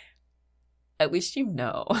also, at least you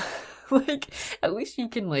know. Like, at least you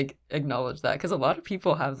can, like, acknowledge that. Because a lot of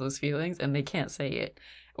people have those feelings, and they can't say it.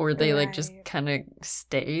 or they like just kind of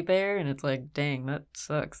stay there, and it's like, dang, that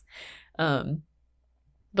sucks.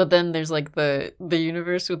 But then there's like the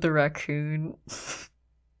universe with the raccoon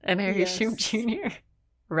and Harry Shum Jr.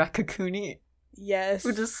 Rakakuni. Yes.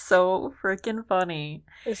 Which is so freaking funny.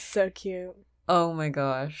 It's so cute. Oh my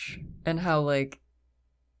gosh. And how like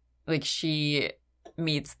she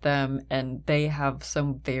meets them and they have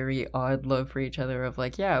some very odd love for each other of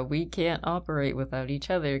like, yeah, we can't operate without each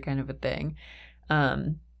other kind of a thing.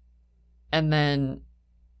 And then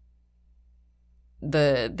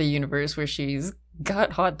the universe where she's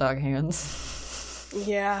got hot dog hands.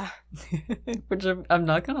 Yeah. Which I'm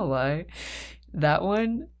not gonna lie, that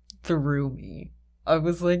one threw me. I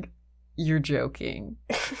was like, you're joking.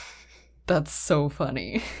 That's so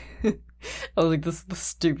funny. I was like, this is the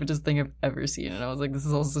stupidest thing I've ever seen. And I was like, this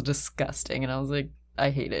is also disgusting. And I was like,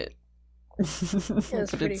 I hate it.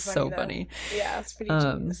 But it's so funny. Yeah, it's pretty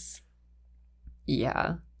genius.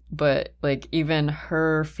 Yeah. But like even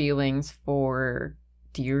her feelings for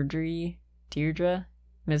Deirdre,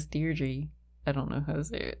 Miss Deirdre, I don't know how to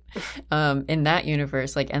say it, in that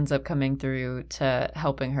universe, like ends up coming through to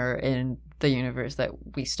helping her in the universe that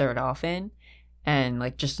we start off in, and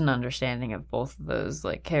like just an understanding of both of those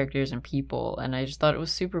like characters and people. And I just thought it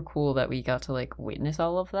was super cool that we got to like witness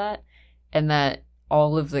all of that, and that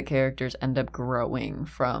all of the characters end up growing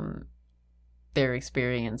from their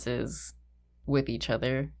experiences with each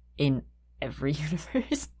other in every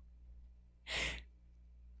universe.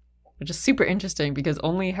 Which is super interesting because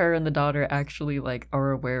only her and the daughter actually like are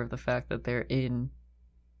aware of the fact that they're in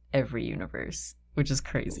every universe, which is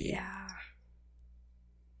crazy. Yeah.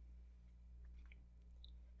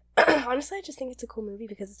 Honestly, I just think it's a cool movie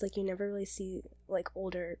because it's like you never really see like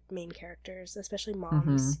older main characters, especially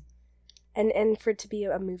moms. Mm-hmm. And for it to be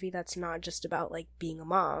a movie that's not just about like being a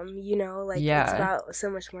mom, you know, like it's about so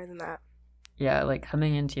much more than that. Yeah, like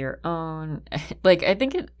coming into your own. Like I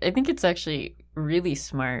think it's actually really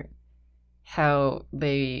smart how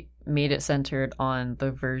they made it centered on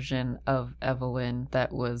the version of Evelyn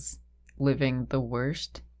that was living the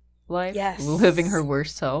worst life. Yes. Living her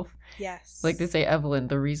worst self. Yes. Like they say, Evelyn,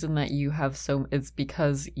 the reason that you have it's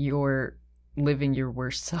because you're living your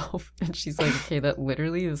worst self. And she's like, okay, that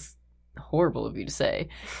literally is horrible of you to say.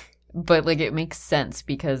 But like it makes sense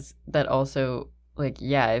because that also, like,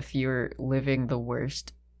 yeah, if you're living the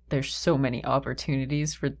worst, there's so many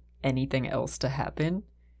opportunities for anything else to happen.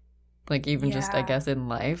 Like, even just, I guess, in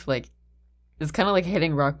life, like, it's kind of like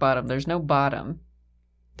hitting rock bottom. There's no bottom.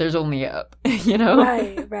 There's only up, you know?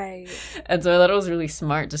 Right. And so I thought it was really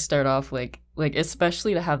smart to start off, like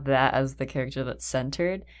especially to have that as the character that's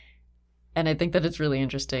centered. And I think that it's really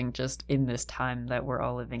interesting just in this time that we're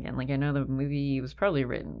all living in. Like, I know the movie was probably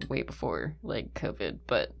written way before, like, COVID,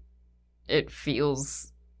 but it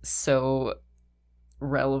feels so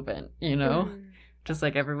relevant, you know? Just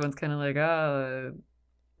like everyone's kind of like,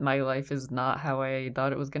 my life is not how I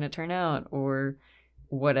thought it was going to turn out, or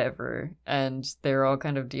whatever. And they're all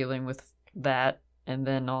kind of dealing with that. And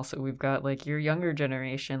then also we've got like your younger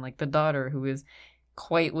generation, like the daughter, who is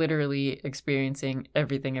quite literally experiencing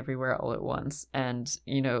everything everywhere all at once. And,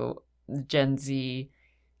 you know, Gen Z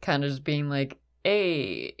kind of just being like,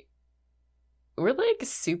 hey, we're like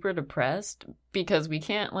super depressed because we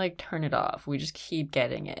can't like turn it off. We just keep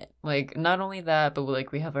getting it. Like, not only that, but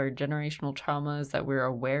like we have our generational traumas that we're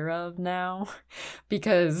aware of now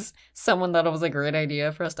because someone thought it was a great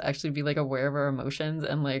idea for us to actually be like aware of our emotions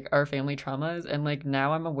and like our family traumas. And like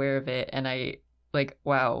now I'm aware of it and I like,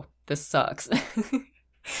 wow, this sucks.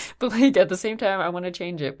 But like at the same time I want to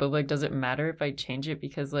change it, but like does it matter if I change it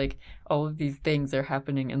because like all of these things are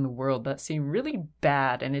happening in the world that seem really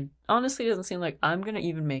bad, and it honestly doesn't seem like I'm gonna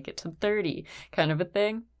even make it to 30 kind of a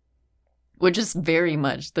thing, which is very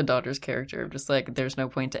much the daughter's character of just like there's no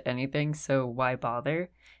point to anything, so why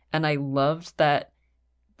bother. And I loved that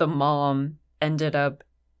the mom ended up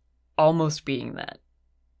almost being that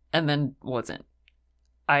and then wasn't.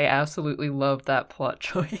 I absolutely loved that plot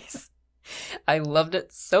choice. I loved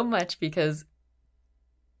it so much because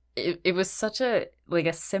it was such a like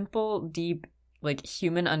a simple, deep, like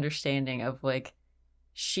human understanding of like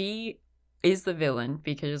she is the villain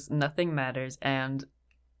because nothing matters and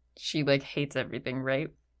she like hates everything,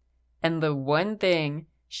 right? And the one thing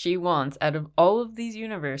she wants out of all of these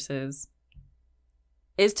universes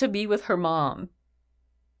is to be with her mom.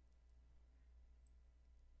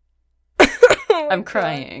 I'm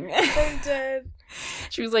crying. I'm dead.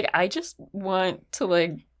 She was like, I just want to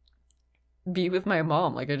like be with my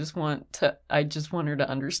mom. Like I just want her to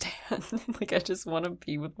understand. Like I just want to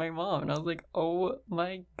be with my mom. And I was like, oh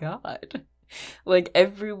my God. Like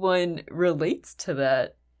everyone relates to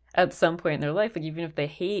that. at some point in their life, like even if they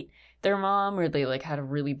hate their mom or they like had a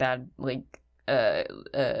really bad like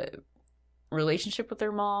relationship with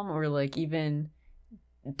their mom, or like even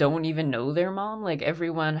don't even know their mom, like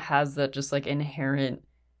everyone has that just like inherent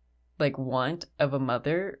like want of a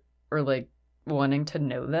mother, or like wanting to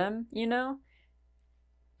know them, you know?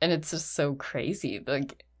 And it's just so crazy.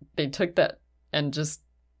 Like they took that and just,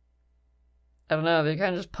 I don't know, they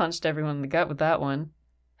kind of just punched everyone in the gut with that one.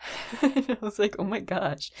 I was like, oh my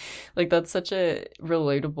gosh, like that's such a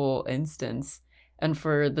relatable instance. And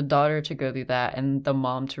for the daughter to go through that and the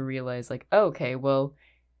mom to realize like, oh, okay, well,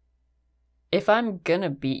 if I'm gonna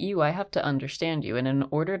beat you, I have to understand you. And in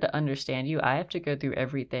order to understand you, I have to go through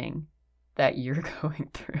everything that you're going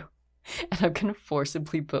through. And I'm gonna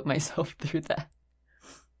forcibly put myself through that.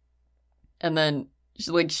 And then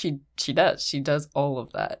she does all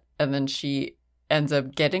of that. And then she ends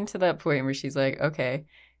up getting to that point where she's like, okay,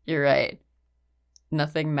 you're right.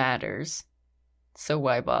 Nothing matters. So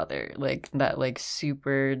why bother? Like that like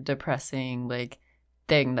super depressing like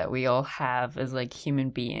thing that we all have as like human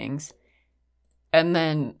beings. And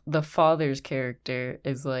then the father's character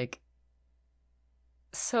is like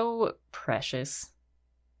so precious.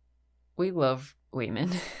 We love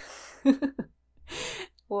Waymond.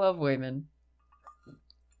 Love Waymond.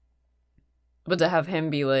 But to have him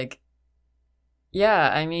be like,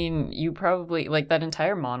 yeah, I mean, you probably, like, that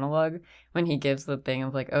entire monologue when he gives the thing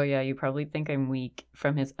of, like, oh, yeah, you probably think I'm weak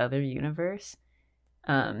from his other universe.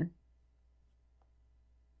 Like,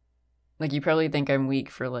 you probably think I'm weak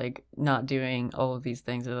for, like, not doing all of these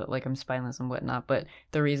things, or, like, I'm spineless and whatnot, but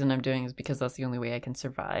the reason I'm doing is because that's the only way I can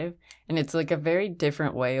survive. And it's, like, a very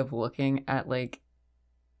different way of looking at, like,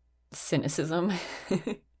 cynicism.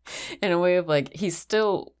 In a way of, like, he's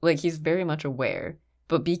still, like, he's very much aware,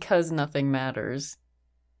 but because nothing matters,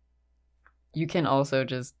 you can also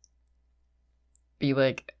just be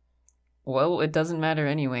like, well, it doesn't matter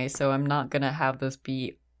anyway, so I'm not gonna have this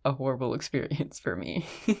be a horrible experience for me.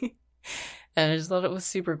 And I just thought it was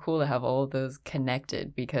super cool to have all of those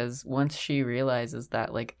connected, because once she realizes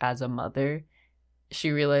that, like, as a mother, she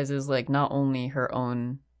realizes, like, not only her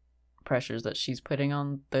own pressures that she's putting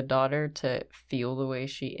on the daughter to feel the way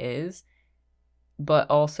she is, but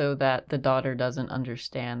also that the daughter doesn't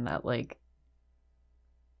understand that, like,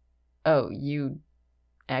 oh, you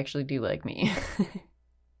actually do like me.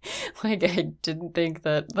 Like, I didn't think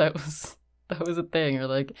that was a thing, or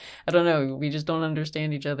like, I don't know, we just don't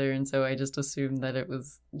understand each other, and so I just assumed that it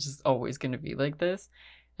was just always going to be like this.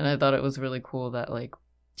 And I thought it was really cool that, like,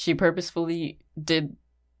 she purposefully did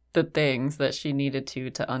the things that she needed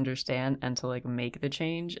to understand and to, like, make the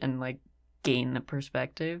change and, like, gain the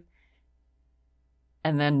perspective.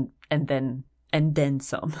 And then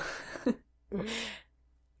some.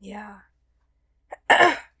 Yeah.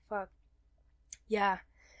 Fuck. Yeah.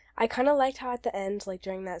 I kind of liked how at the end, like,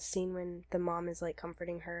 during that scene when the mom is, like,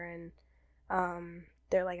 comforting her and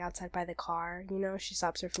they're, like, outside by the car, you know, she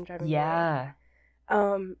stops her from driving away. Yeah.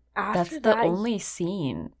 After that's the only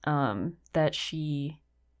scene that she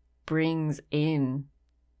brings in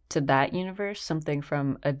to that universe something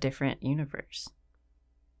from a different universe.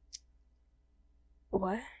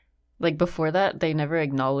 What? Like, before that, they never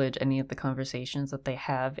acknowledge any of the conversations that they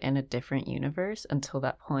have in a different universe until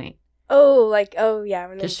that point. Oh, like, oh, yeah.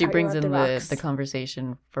 Because she brings in the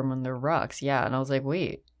conversation from when they're rocks. Yeah, and I was like,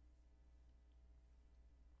 wait.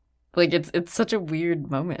 Like, it's such a weird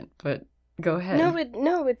moment, but go ahead.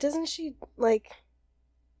 No, but doesn't she, like...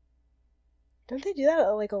 Don't they do that,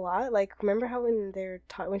 like, a lot? Like, remember how when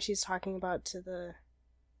when she's talking about to the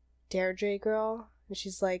Deirdre girl, and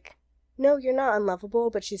she's like, no, you're not unlovable,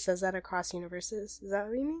 but she says that across universes. Is that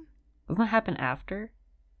what you mean? Doesn't that happen after?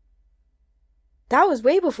 That was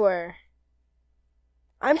way before.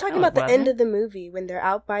 I'm talking about the end of the movie when they're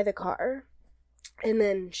out by the car, and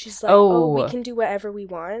then she's like, oh, we can do whatever we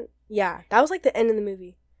want. Yeah, that was like the end of the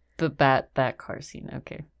movie. That car scene,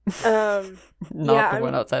 okay. Not the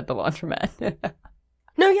one outside the laundromat.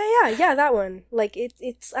 No, yeah, that one. Like,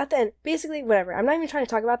 it's at the end. Basically, whatever. I'm not even trying to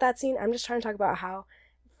talk about that scene. I'm just trying to talk about how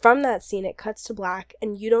from that scene it cuts to black,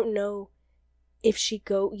 and you don't know if you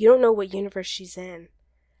don't know what universe she's in.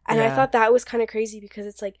 And yeah. I thought that was kind of crazy because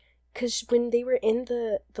it's like, because when they were in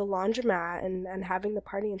the laundromat and having the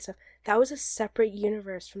party and stuff, that was a separate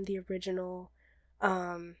universe from the original,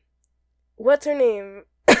 what's her name?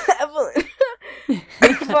 Evelyn.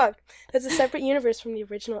 Fuck. That's a separate universe from the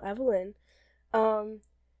original Evelyn.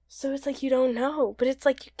 So it's like you don't know, but it's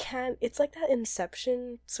like you can't, it's like that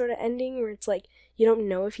Inception sort of ending where it's like you don't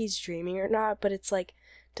know if he's dreaming or not, but it's like,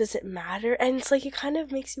 does it matter? And it's like it kind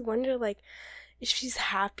of makes you wonder, like, if she's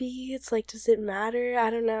happy, it's like, does it matter? I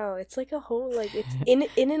don't know. It's like a whole, like, it's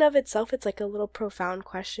in and of itself, it's like a little profound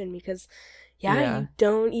question because, you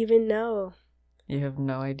don't even know. You have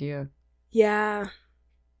no idea. Yeah.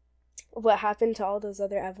 What happened to all those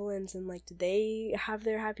other Evelyns, and like, did they have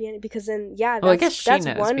their happy ending? Because then, I guess she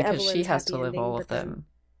knows one because Evelyn's she has to live all of them,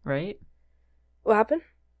 right? What happened?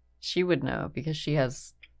 She would know because she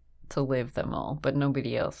has to live them all, but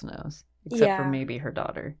nobody else knows except for maybe her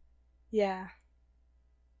daughter. Yeah.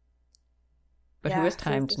 But who has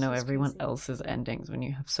time to know everyone else's endings when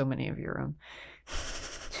you have so many of your own?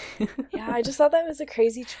 Yeah, I just thought that was a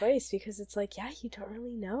crazy choice because it's like, you don't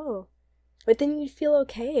really know. But then you'd feel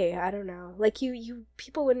okay. I don't know. Like, you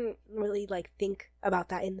people wouldn't really, like, think about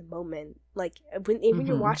that in the moment. Like, when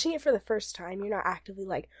you're watching it for the first time, you're not actively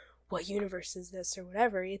like, what universe is this or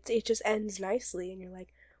whatever. It just ends nicely, and you're like,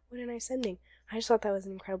 what a nice ending. I just thought that was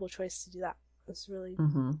an incredible choice to do that. It was really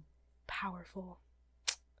powerful.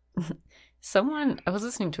 I was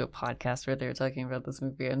listening to a podcast where they were talking about this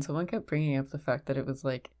movie, and someone kept bringing up the fact that it was,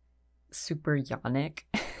 like, super yonic.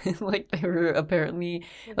 Like, they were apparently,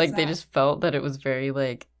 like, they just felt that it was very,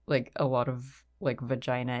 like a lot of, like,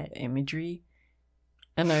 vagina imagery.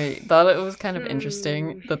 And I thought it was kind of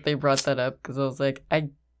interesting that they brought that up, because I was like,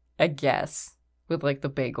 I guess, with, like, the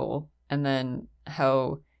bagel, and then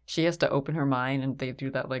how she has to open her mind, and they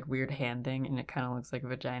do that, like, weird hand thing, and it kind of looks like a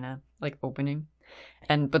vagina, like, opening.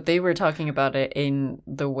 But they were talking about it in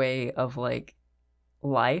the way of, like,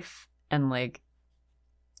 life, and, like,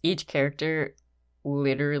 each character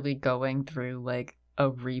literally going through, like, a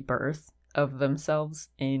rebirth of themselves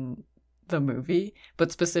in the movie,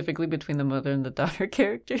 but specifically between the mother and the daughter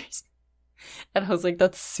characters. And I was like,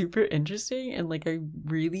 that's super interesting, and, like, I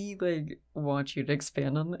really, like, want you to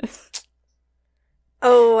expand on this.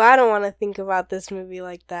 Oh, I don't want to think about this movie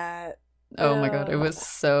like that. Oh my god, it was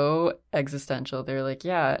so existential. They're like,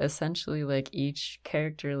 yeah, essentially, like, each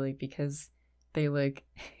character, like, because they, like...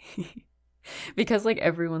 because, like,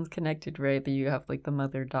 everyone's connected, right? That you have, like, the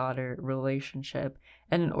mother-daughter relationship,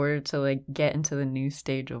 and in order to, like, get into the new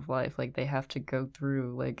stage of life, like, they have to go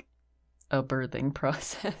through, like, a birthing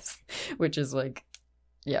process, which is, like,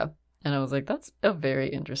 yeah. And I was like, that's a very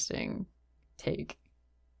interesting take.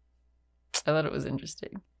 I thought it was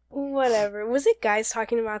interesting. Whatever. Was it guys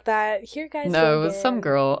talking about that? Here, guys. No, it was some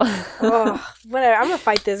girl. Oh, whatever. I'm gonna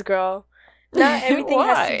fight this girl. Not everything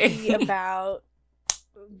has to be about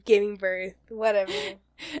giving birth. Whatever.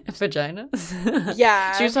 Vaginas?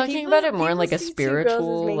 Yeah. She was talking about it more in, like, a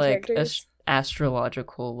spiritual, like,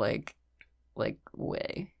 astrological, like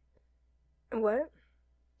way. What?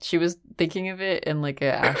 She was thinking of it in, like,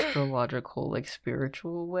 an astrological, like,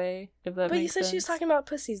 spiritual way, if that makes sense. But you said she was talking about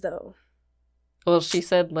pussies, though. Well, she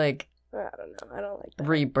said, like... I don't know. I don't like that.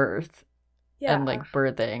 Rebirth. Yeah. And, like,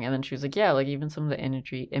 birthing. And then she was like, yeah, like, even some of the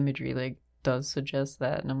imagery, like, does suggest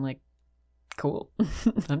that. And I'm like, cool.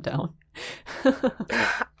 I'm down.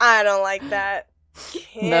 I don't like that.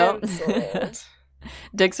 Cancelled. No.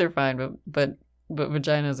 Dicks are fine, but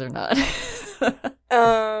vaginas are not.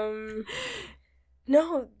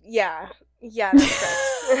 No, yeah,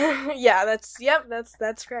 that's correct.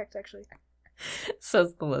 That's correct, actually.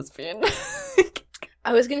 Says the lesbian.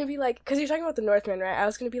 I was gonna be like, because you're talking about the Northmen, right? I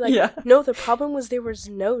was gonna be like, no, the problem was there was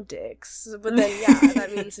no dicks. But then,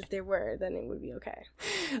 that means if there were, then it would be okay.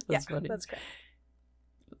 That's funny. That's correct.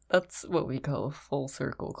 That's what we call a full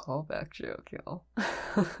circle callback joke, y'all.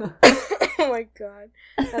 Oh my god,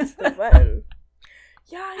 that's the one.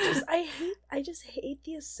 Yeah, I just hate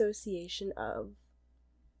the association of,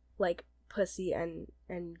 like, pussy and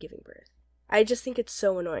giving birth. I just think it's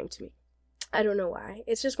so annoying to me. I don't know why.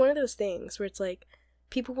 It's just one of those things where it's like,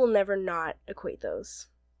 people will never not equate those.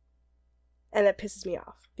 And that pisses me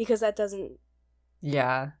off. Because that doesn't...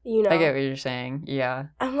 Yeah. You know? I get what you're saying. Yeah.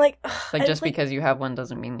 I'm like... Like, just because you have one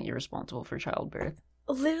doesn't mean that you're responsible for childbirth.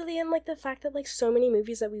 Literally, and, like, the fact that, like, so many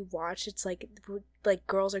movies that we watch, it's like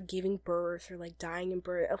girls are giving birth or, like, dying in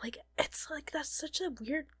birth. Like, it's like, that's such a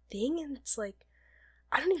weird thing, and it's like...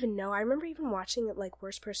 I don't even know. I remember even watching it, like,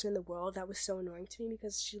 Worst Person in the World. That was so annoying to me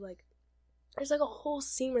because she, like... There's, like, a whole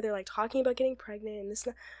scene where they're, like, talking about getting pregnant and this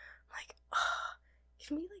and that. I'm like,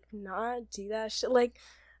 can we, like, not do that shit? Like,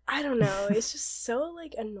 I don't know. It's just so,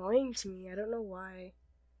 like, annoying to me. I don't know why.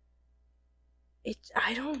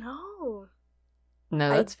 I don't know. No,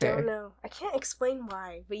 that's fair. I don't know. I can't explain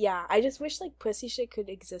why. But yeah, I just wish, like, pussy shit could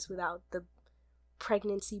exist without the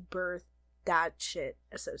pregnancy, birth, that shit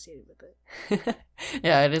associated with it.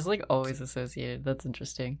 Yeah, it is, like, always associated. That's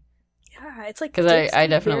interesting. Yeah, it's like... Because I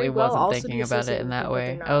definitely wasn't thinking about it in that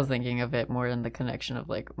way. I was thinking of it more in the connection of,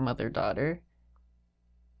 like, mother-daughter.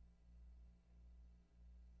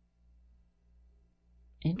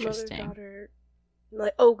 Interesting. Mother-daughter,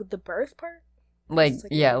 like, oh, the birth part? Like,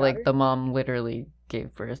 yeah, like the mom literally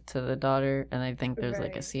gave birth to the daughter, and I think there's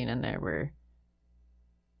like a Right. scene in there where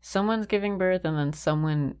someone's giving birth and then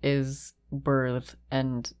someone is birthed,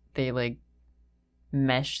 and they like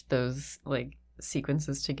mesh those like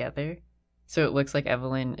sequences together. So it looks like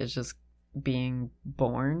Evelyn is just being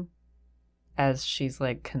born as she's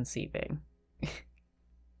like conceiving.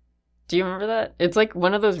 Do you remember that? It's like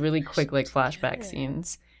one of those really quick like flashback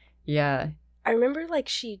scenes. Yeah. I remember like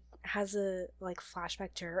she has a like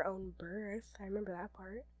flashback to her own birth. I remember that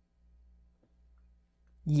part.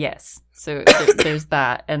 Yes. So there's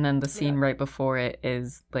that, and then the scene right before it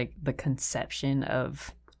is like the conception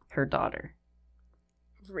of her daughter.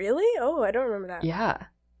 Really? Oh, I don't remember that. Yeah.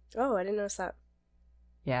 Oh, I didn't notice that.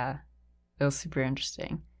 Yeah. It was super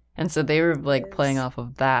interesting. And so they were like playing off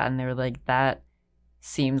of that, and they were like, that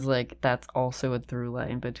seems like that's also a through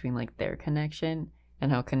line between like their connection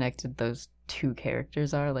and how connected those two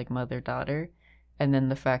characters are, like mother-daughter. And then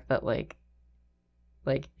the fact that like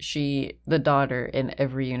she, the daughter in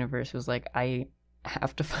every universe was like, I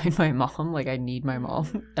have to find my mom, like I need my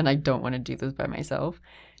mom, and I don't want to do this by myself.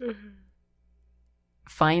 Mm-hmm.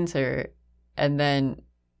 Finds her, and then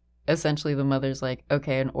essentially the mother's like,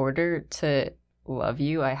 okay, in order to love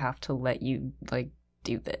you, I have to let you like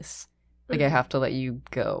do this. Like I have to let you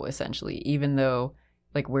go, essentially, even though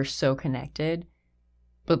like we're so connected.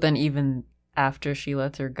 But then even after she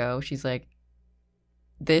lets her go, she's like,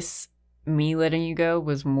 this, me letting you go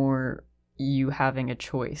was more you having a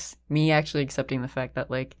choice. Me actually accepting the fact that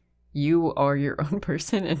like you are your own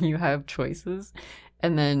person and you have choices.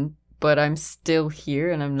 And then, but I'm still here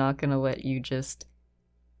and I'm not going to let you just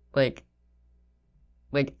like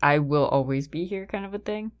I will always be here kind of a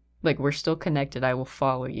thing. Like we're still connected. I will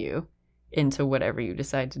follow you into whatever you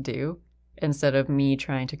decide to do instead of me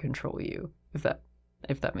trying to control you, if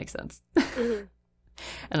that makes sense. Mm-hmm.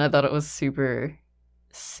 And I thought it was super,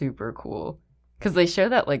 super cool because they show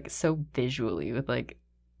that like so visually with like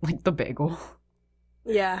the bagel,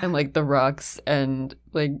 yeah, and like the rocks and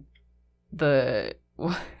like the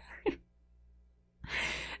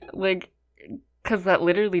like, because that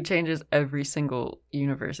literally changes every single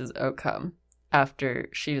universe's outcome after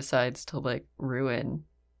she decides to like ruin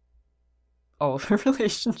all of her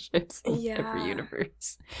relationships in every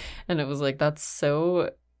universe. And it was like, that's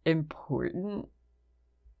so important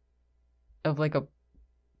of like a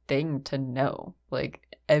thing to know.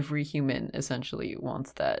 Like every human essentially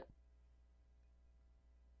wants that.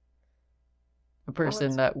 A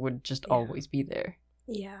person that would just always be there.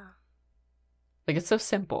 Yeah. Like it's so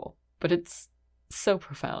simple, but it's so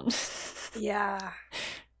profound. Yeah.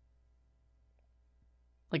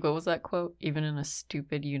 Like, what was that quote? Even in a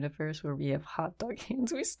stupid universe where we have hot dog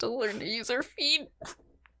hands, we still learn to use our feet.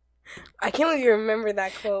 I can't believe you remember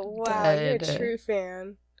that quote. Wow, you're a true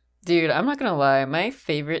fan. Dude, I'm not gonna lie. My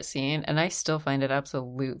favorite scene, and I still find it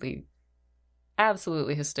absolutely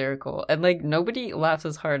hysterical. And, like, nobody laughs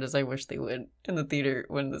as hard as I wish they would in the theater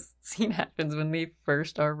when this scene happens, when they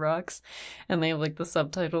first are rocks. And they have, like, the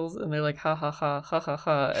subtitles, and they're like, ha ha ha, ha ha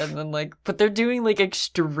ha. And then, like, but they're doing, like,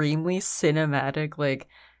 extremely cinematic, like,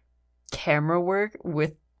 camera work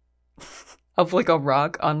with, of, like, a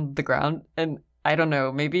rock on the ground. And I don't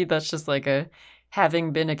know, maybe that's just, like,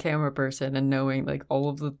 having been a camera person and knowing like all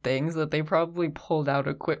of the things that they probably pulled out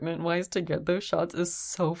equipment wise to get those shots is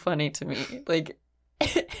so funny to me. Like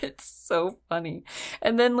it's so funny.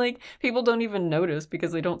 And then like people don't even notice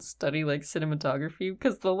because they don't study like cinematography,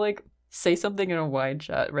 because they'll like say something in a wide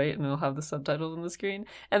shot, right? And they'll have the subtitles on the screen,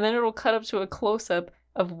 and then it'll cut up to a close-up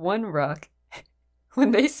of one rock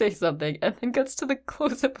when they say something, and then cuts to the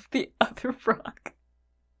close-up of the other rock.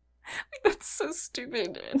 Like, that's so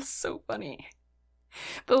stupid and so funny.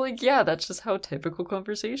 But, like, yeah, that's just how typical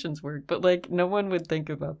conversations work. But, like, no one would think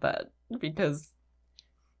about that because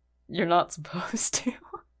you're not supposed to.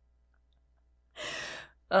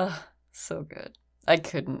 So good. I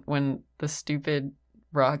couldn't when the stupid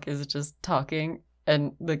rock is just talking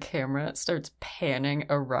and the camera starts panning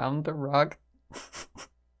around the rock.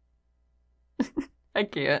 I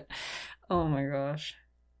can't. Oh my gosh.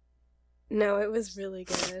 No, it was really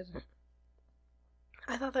good.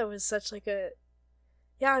 I thought that was such like a...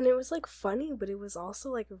 Yeah, and it was like funny, but it was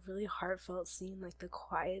also like a really heartfelt scene, like the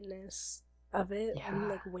quietness of it, and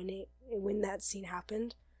like when that scene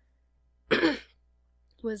happened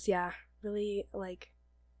was really like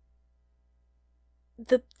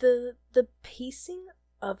the pacing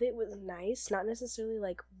of it was nice, not necessarily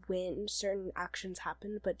like when certain actions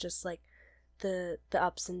happened, but just like the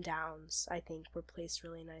ups and downs, I think, were placed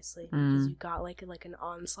really nicely because you got like an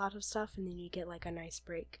onslaught of stuff, and then you get like a nice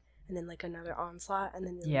break. and then like another onslaught, and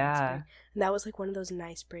then the Yeah. next break. And that was like one of those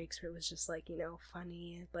nice breaks where it was just like, you know,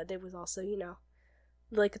 funny, but it was also, you know,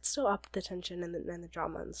 like it's still up the tension and the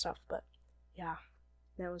drama and stuff. But yeah,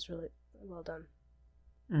 that was really well done.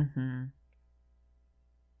 Mm-hmm.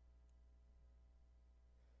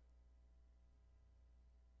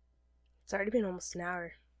 It's already been almost an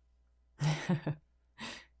hour.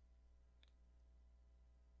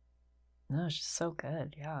 No, it's just so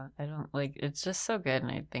good. Yeah, I don't like. It's just so good, and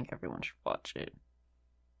I think everyone should watch it.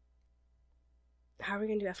 How are we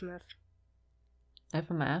gonna do FMF?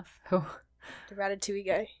 FMF? Oh, The Ratatouille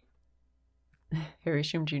guy. Harry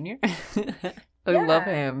Shum Jr. I love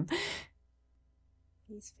him.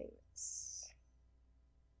 He's famous.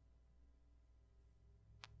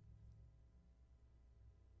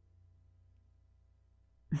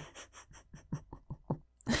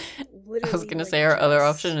 I was gonna say our other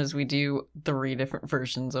option is we do 3 different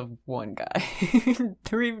versions of one guy.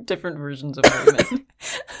 3 different versions of Wayman.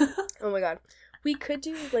 Oh my god. We could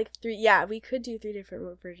do like 3. Yeah, we could do 3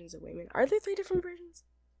 different versions of Wayman. Are there 3 different versions?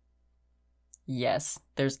 Yes.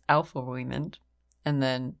 There's Alpha Waymond, and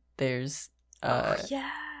then there's the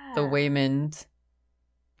Waymond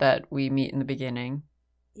that we meet in the beginning.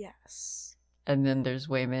 Yes. And then there's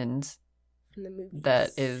Waymond from the movies.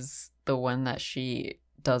 That is the one that she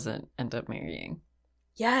doesn't end up marrying.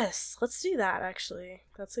 Yes, let's do that, actually.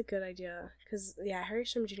 That's a good idea. Because, yeah, Harry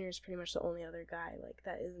Shum Jr. is pretty much the only other guy, like,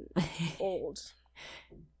 that isn't old.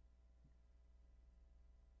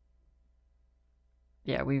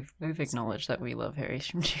 Yeah, we've acknowledged that we love Harry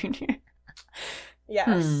Shum Jr.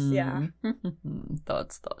 Yes, yeah.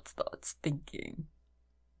 Thoughts, thinking.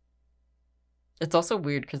 It's also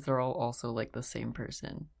weird because they're all also, like, the same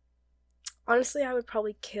person. Honestly, I would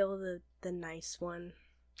probably kill the nice one.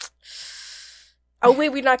 Oh wait,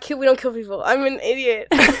 we don't kill people. I'm an idiot.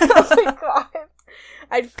 Oh my god.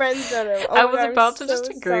 I'd friend zone him. I was about to just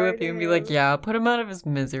agree with you and be like, yeah, put him out of his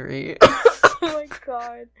misery. Oh my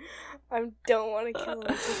god. I don't want to kill him.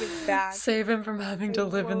 Take it back. Save him from having to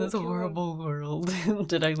live in this horrible world.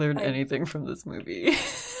 Did I learn anything from this movie?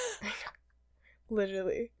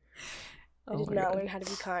 Literally. I did not learn how to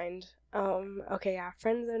be kind. Okay, yeah,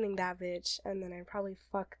 friend zoning that bitch, and then I'd probably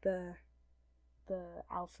fuck the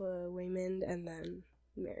alpha Waymond, and then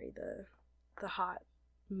marry the hot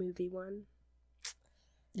movie one.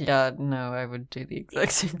 Yeah, no, I would do the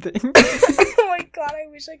exact same thing. Oh my god, I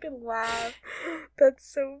wish I could laugh. That's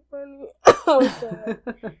so funny. Oh my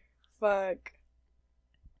god. Fuck.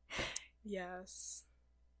 Yes.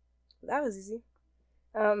 That was easy.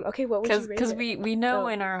 Okay, what would you rate it? Because we know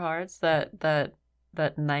in our hearts that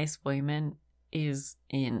nice Wayman is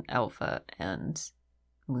in Alpha and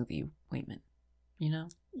movie Wayman. You know?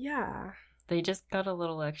 Yeah. They just got a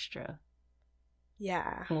little extra.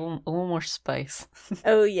 Yeah. A little more spice.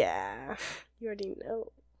 Oh, yeah. You already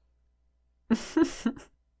know.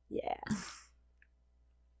 Yeah.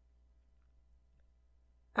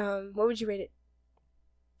 What would you rate it?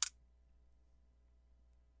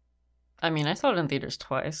 I mean, I saw it in theaters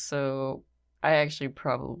twice, so I actually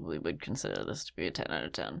probably would consider this to be a 10 out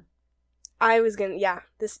of 10.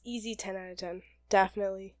 This easy 10 out of 10.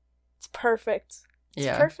 Definitely. It's perfect.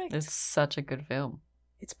 It's perfect. It's such a good film.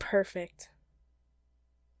 It's perfect.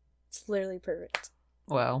 It's literally perfect.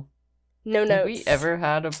 Wow. No notes. Have we ever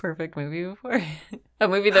had a perfect movie before? A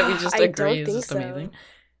movie that we just agree is just amazing?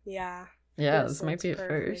 Yeah. Yeah, this might be a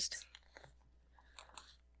first.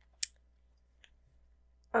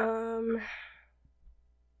 In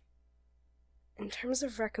terms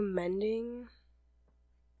of recommending...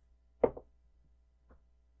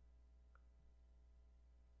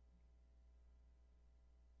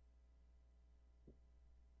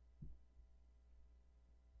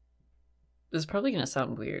 This is probably going to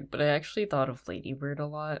sound weird, but I actually thought of Lady Bird a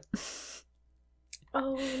lot.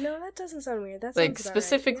 Oh, no, that doesn't sound weird. That like,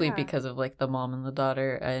 specifically because of, like, the mom and the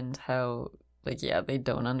daughter and how, like, yeah, they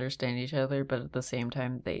don't understand each other, but at the same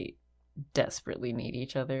time, they desperately need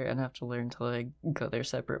each other and have to learn to, like, go their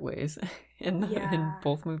separate ways in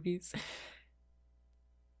both movies.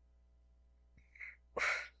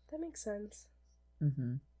 That makes sense.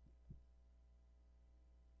 Mm-hmm.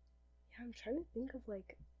 Yeah, I'm trying to think of,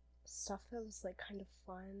 like, stuff that was, like, kind of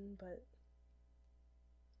fun, but...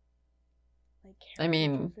 like, I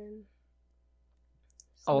mean,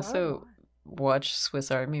 also watch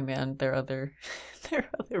Swiss Army Man, their other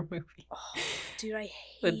movie. Oh, dude, I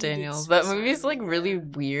hate the Daniels. That movie's like really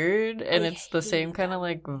weird, and it's the same kind of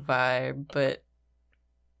like vibe. But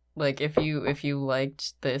like, if you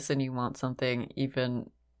liked this and you want something even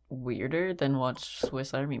weirder, then watch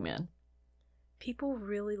Swiss Army Man. People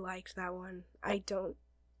really liked that one. I don't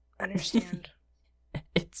understand.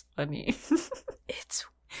 It's funny. It's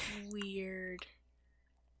weird.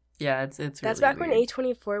 Yeah, it's That's really back when weird.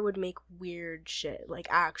 A24 would make weird shit, like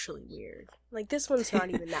actually weird. Like this one's not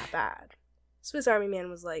even that bad. Swiss Army Man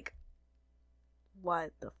was like,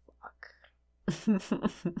 what the fuck?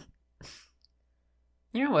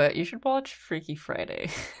 You know what? You should watch Freaky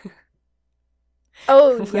Friday.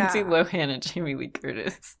 Oh yeah, Lindsay Lohan and Jamie Lee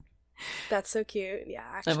Curtis. That's so cute. Yeah,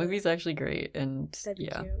 actually, That movie's actually great, and that'd be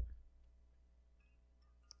yeah. cute.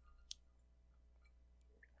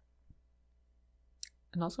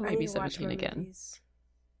 And also I maybe need to watch 17 more again. movies.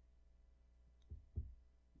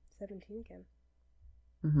 17 again.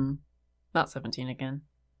 Mm-hmm. Not 17 again.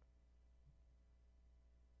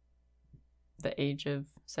 The Age of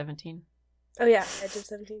 17. Oh yeah, Edge of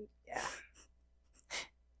 17. Yeah.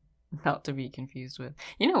 Not to be confused with.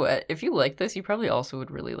 You know what? If you like this, you probably also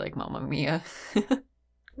would really like Mamma Mia.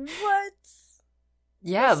 What?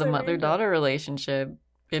 Yeah, That's the so mother-daughter relationship.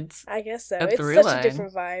 It's I guess so. a It's through such line. a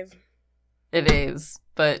different vibe. It is,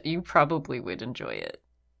 but you probably would enjoy it.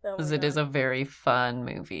 Oh Because my it is God. a very fun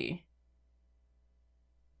movie.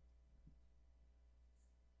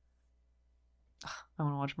 I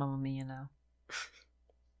want to watch Mamma Mia now.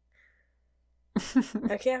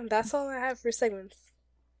 Okay, that's all I have for segments.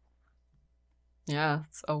 Yeah,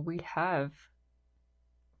 that's all we have.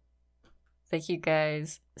 Thank you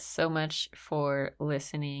guys so much for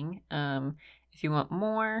listening. If you want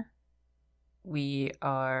more, we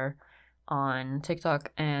are on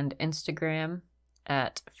TikTok and Instagram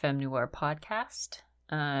at Femme Noir Podcast.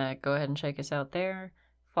 Go ahead and check us out there.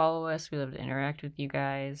 Follow us. We love to interact with you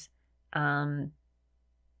guys.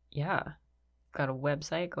 Yeah, got a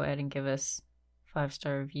website. Go ahead and give us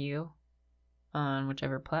 5-star review on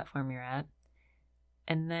whichever platform you're at.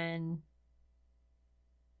 And then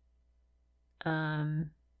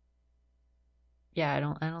yeah, I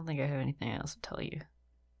don't think I have anything else to tell you.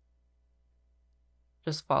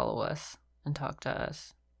 Just follow us and talk to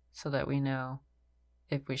us so that we know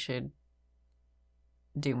if we should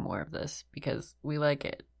do more of this, because we like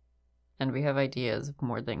it and we have ideas of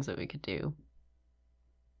more things that we could do.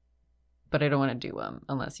 But I don't want to do them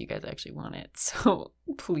unless you guys actually want it. So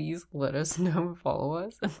please let us know and follow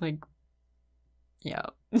us. And like, yeah.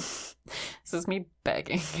 This is me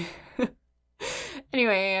begging.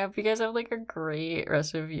 Anyway, I hope you guys have like a great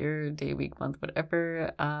rest of your day, week, month,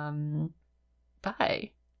 whatever.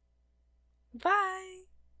 Bye. Bye.